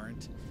which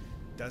aren't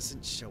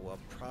doesn't show up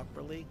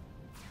properly.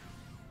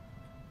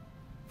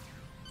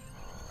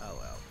 Oh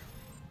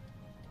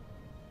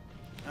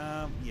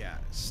well. Yeah,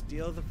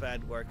 steal the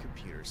Vadwar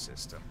computer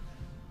system.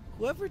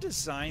 Whoever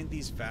designed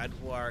these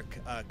Vadwar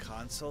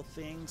console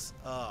things,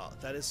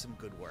 that is some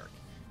good work.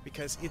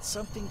 Because it's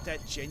something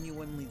that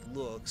genuinely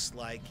looks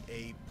like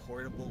a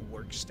portable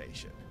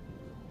workstation.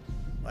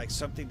 Like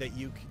something that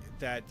you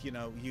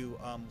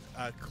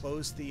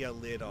close the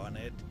lid on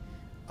it,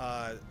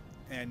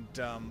 and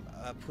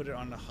put it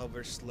on a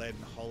hover sled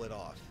and haul it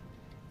off.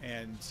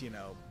 And, you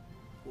know,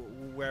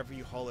 wherever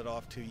you haul it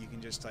off to, you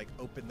can just, like,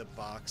 open the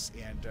box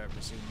and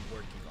resume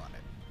working on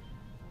it.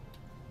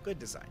 Good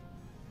design.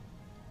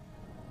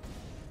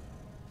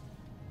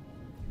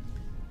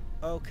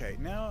 Okay,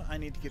 now I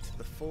need to get to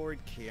the forward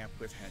camp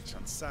with Hench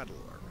on Saddler.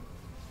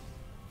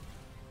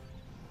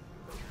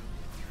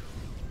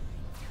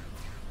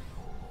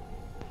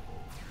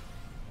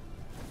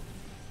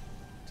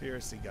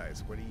 Seriously,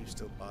 guys, what are you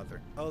still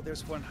bothering? Oh,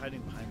 there's one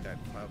hiding behind that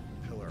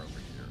pillar over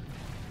here.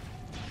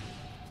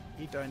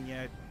 He done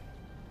yet?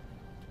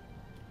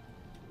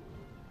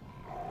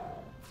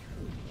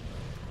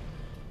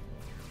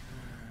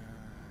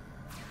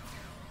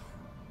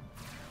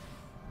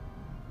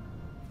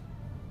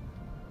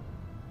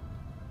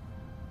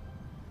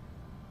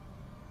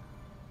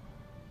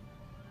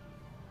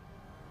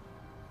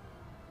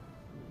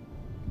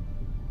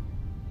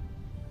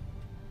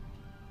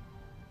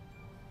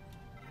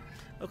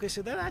 Okay,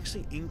 so that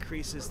actually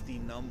increases the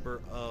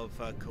number of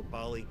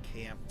Kobali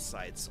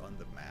campsites on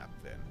the map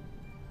then.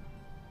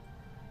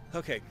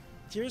 Okay,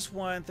 here's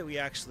one that we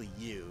actually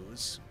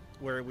use,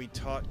 where we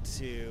talk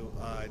to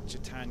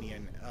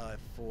Jitanian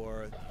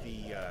for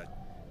the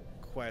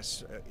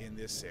quest in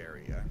this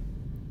area.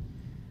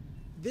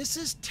 This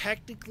is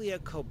technically a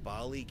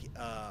Kobali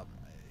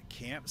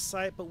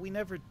campsite, but we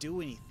never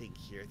do anything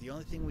here. The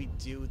only thing we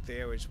do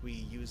there is we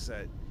use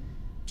a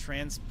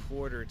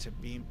transporter to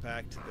beam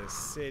back to the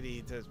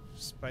city,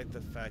 despite the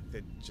fact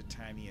that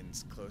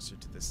Jitanian's closer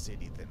to the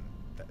city than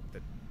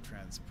the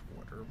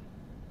transporter.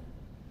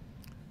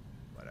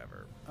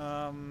 Whatever.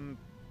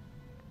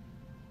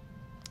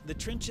 The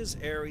trenches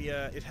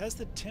area, it has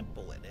the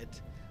temple in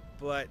it,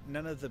 but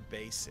none of the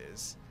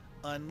bases,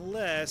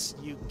 unless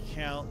you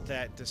count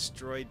that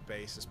destroyed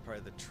base as part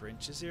of the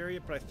trenches area.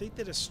 But I think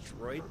the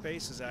destroyed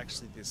base is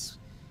actually this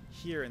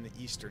here in the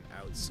eastern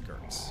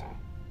outskirts.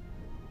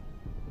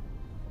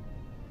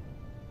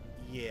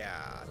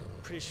 Yeah,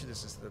 pretty sure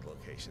this is the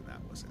location that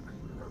was in.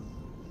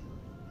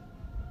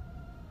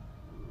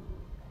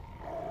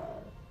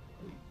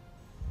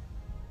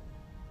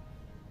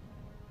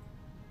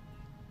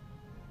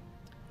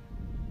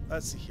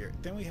 Let's see here.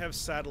 Then we have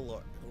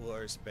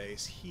Saddler's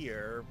base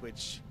here,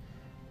 which,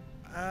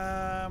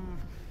 I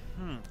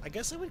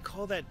guess I would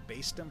call that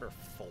base number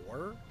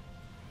 4.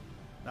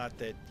 Not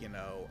that, you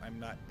know,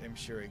 I'm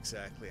sure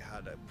exactly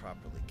how to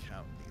properly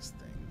count these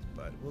things,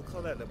 but we'll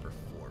call that number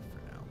 4 for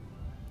now.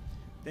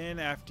 Then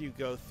after you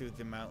go through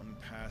the mountain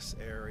pass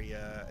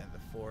area and the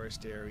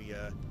forest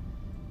area,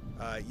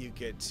 you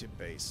get to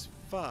base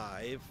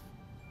 5,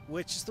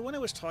 which is the one I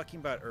was talking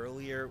about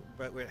earlier,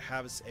 but where it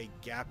has a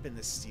gap in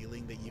the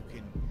ceiling that you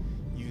can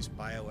use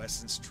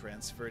bioessence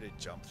transfer to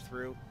jump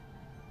through.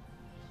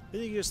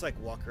 Then you just like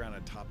walk around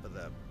on top of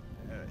the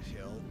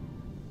hill.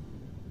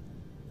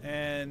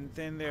 And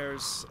then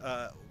there's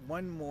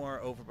one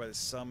more over by the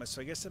summit,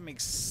 so I guess that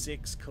makes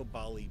 6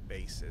 Kobali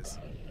bases.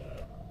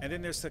 And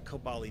then there's the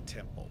Kobali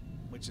Temple,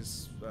 which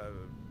is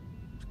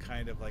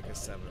kind of like a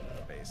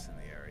 7th base in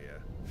the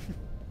area.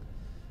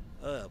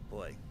 Oh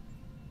boy.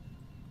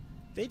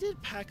 They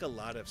did pack a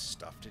lot of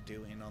stuff to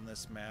do in on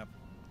this map.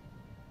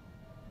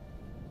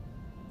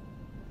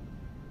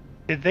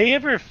 Did they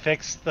ever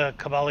fix the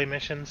Kobali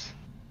missions?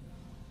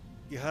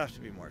 You have to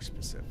be more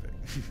specific.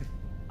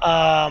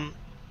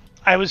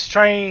 I was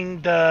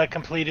trying to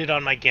complete it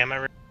on my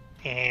gamma ray,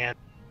 and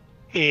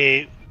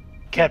it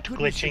kept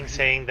glitching,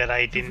 saying that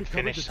I didn't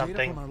finish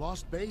something,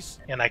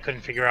 and I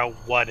couldn't figure out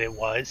what it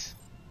was.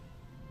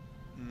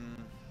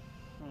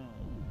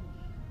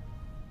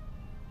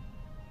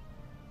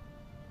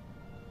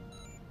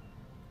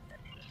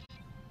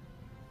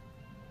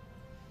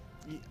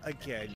 Again,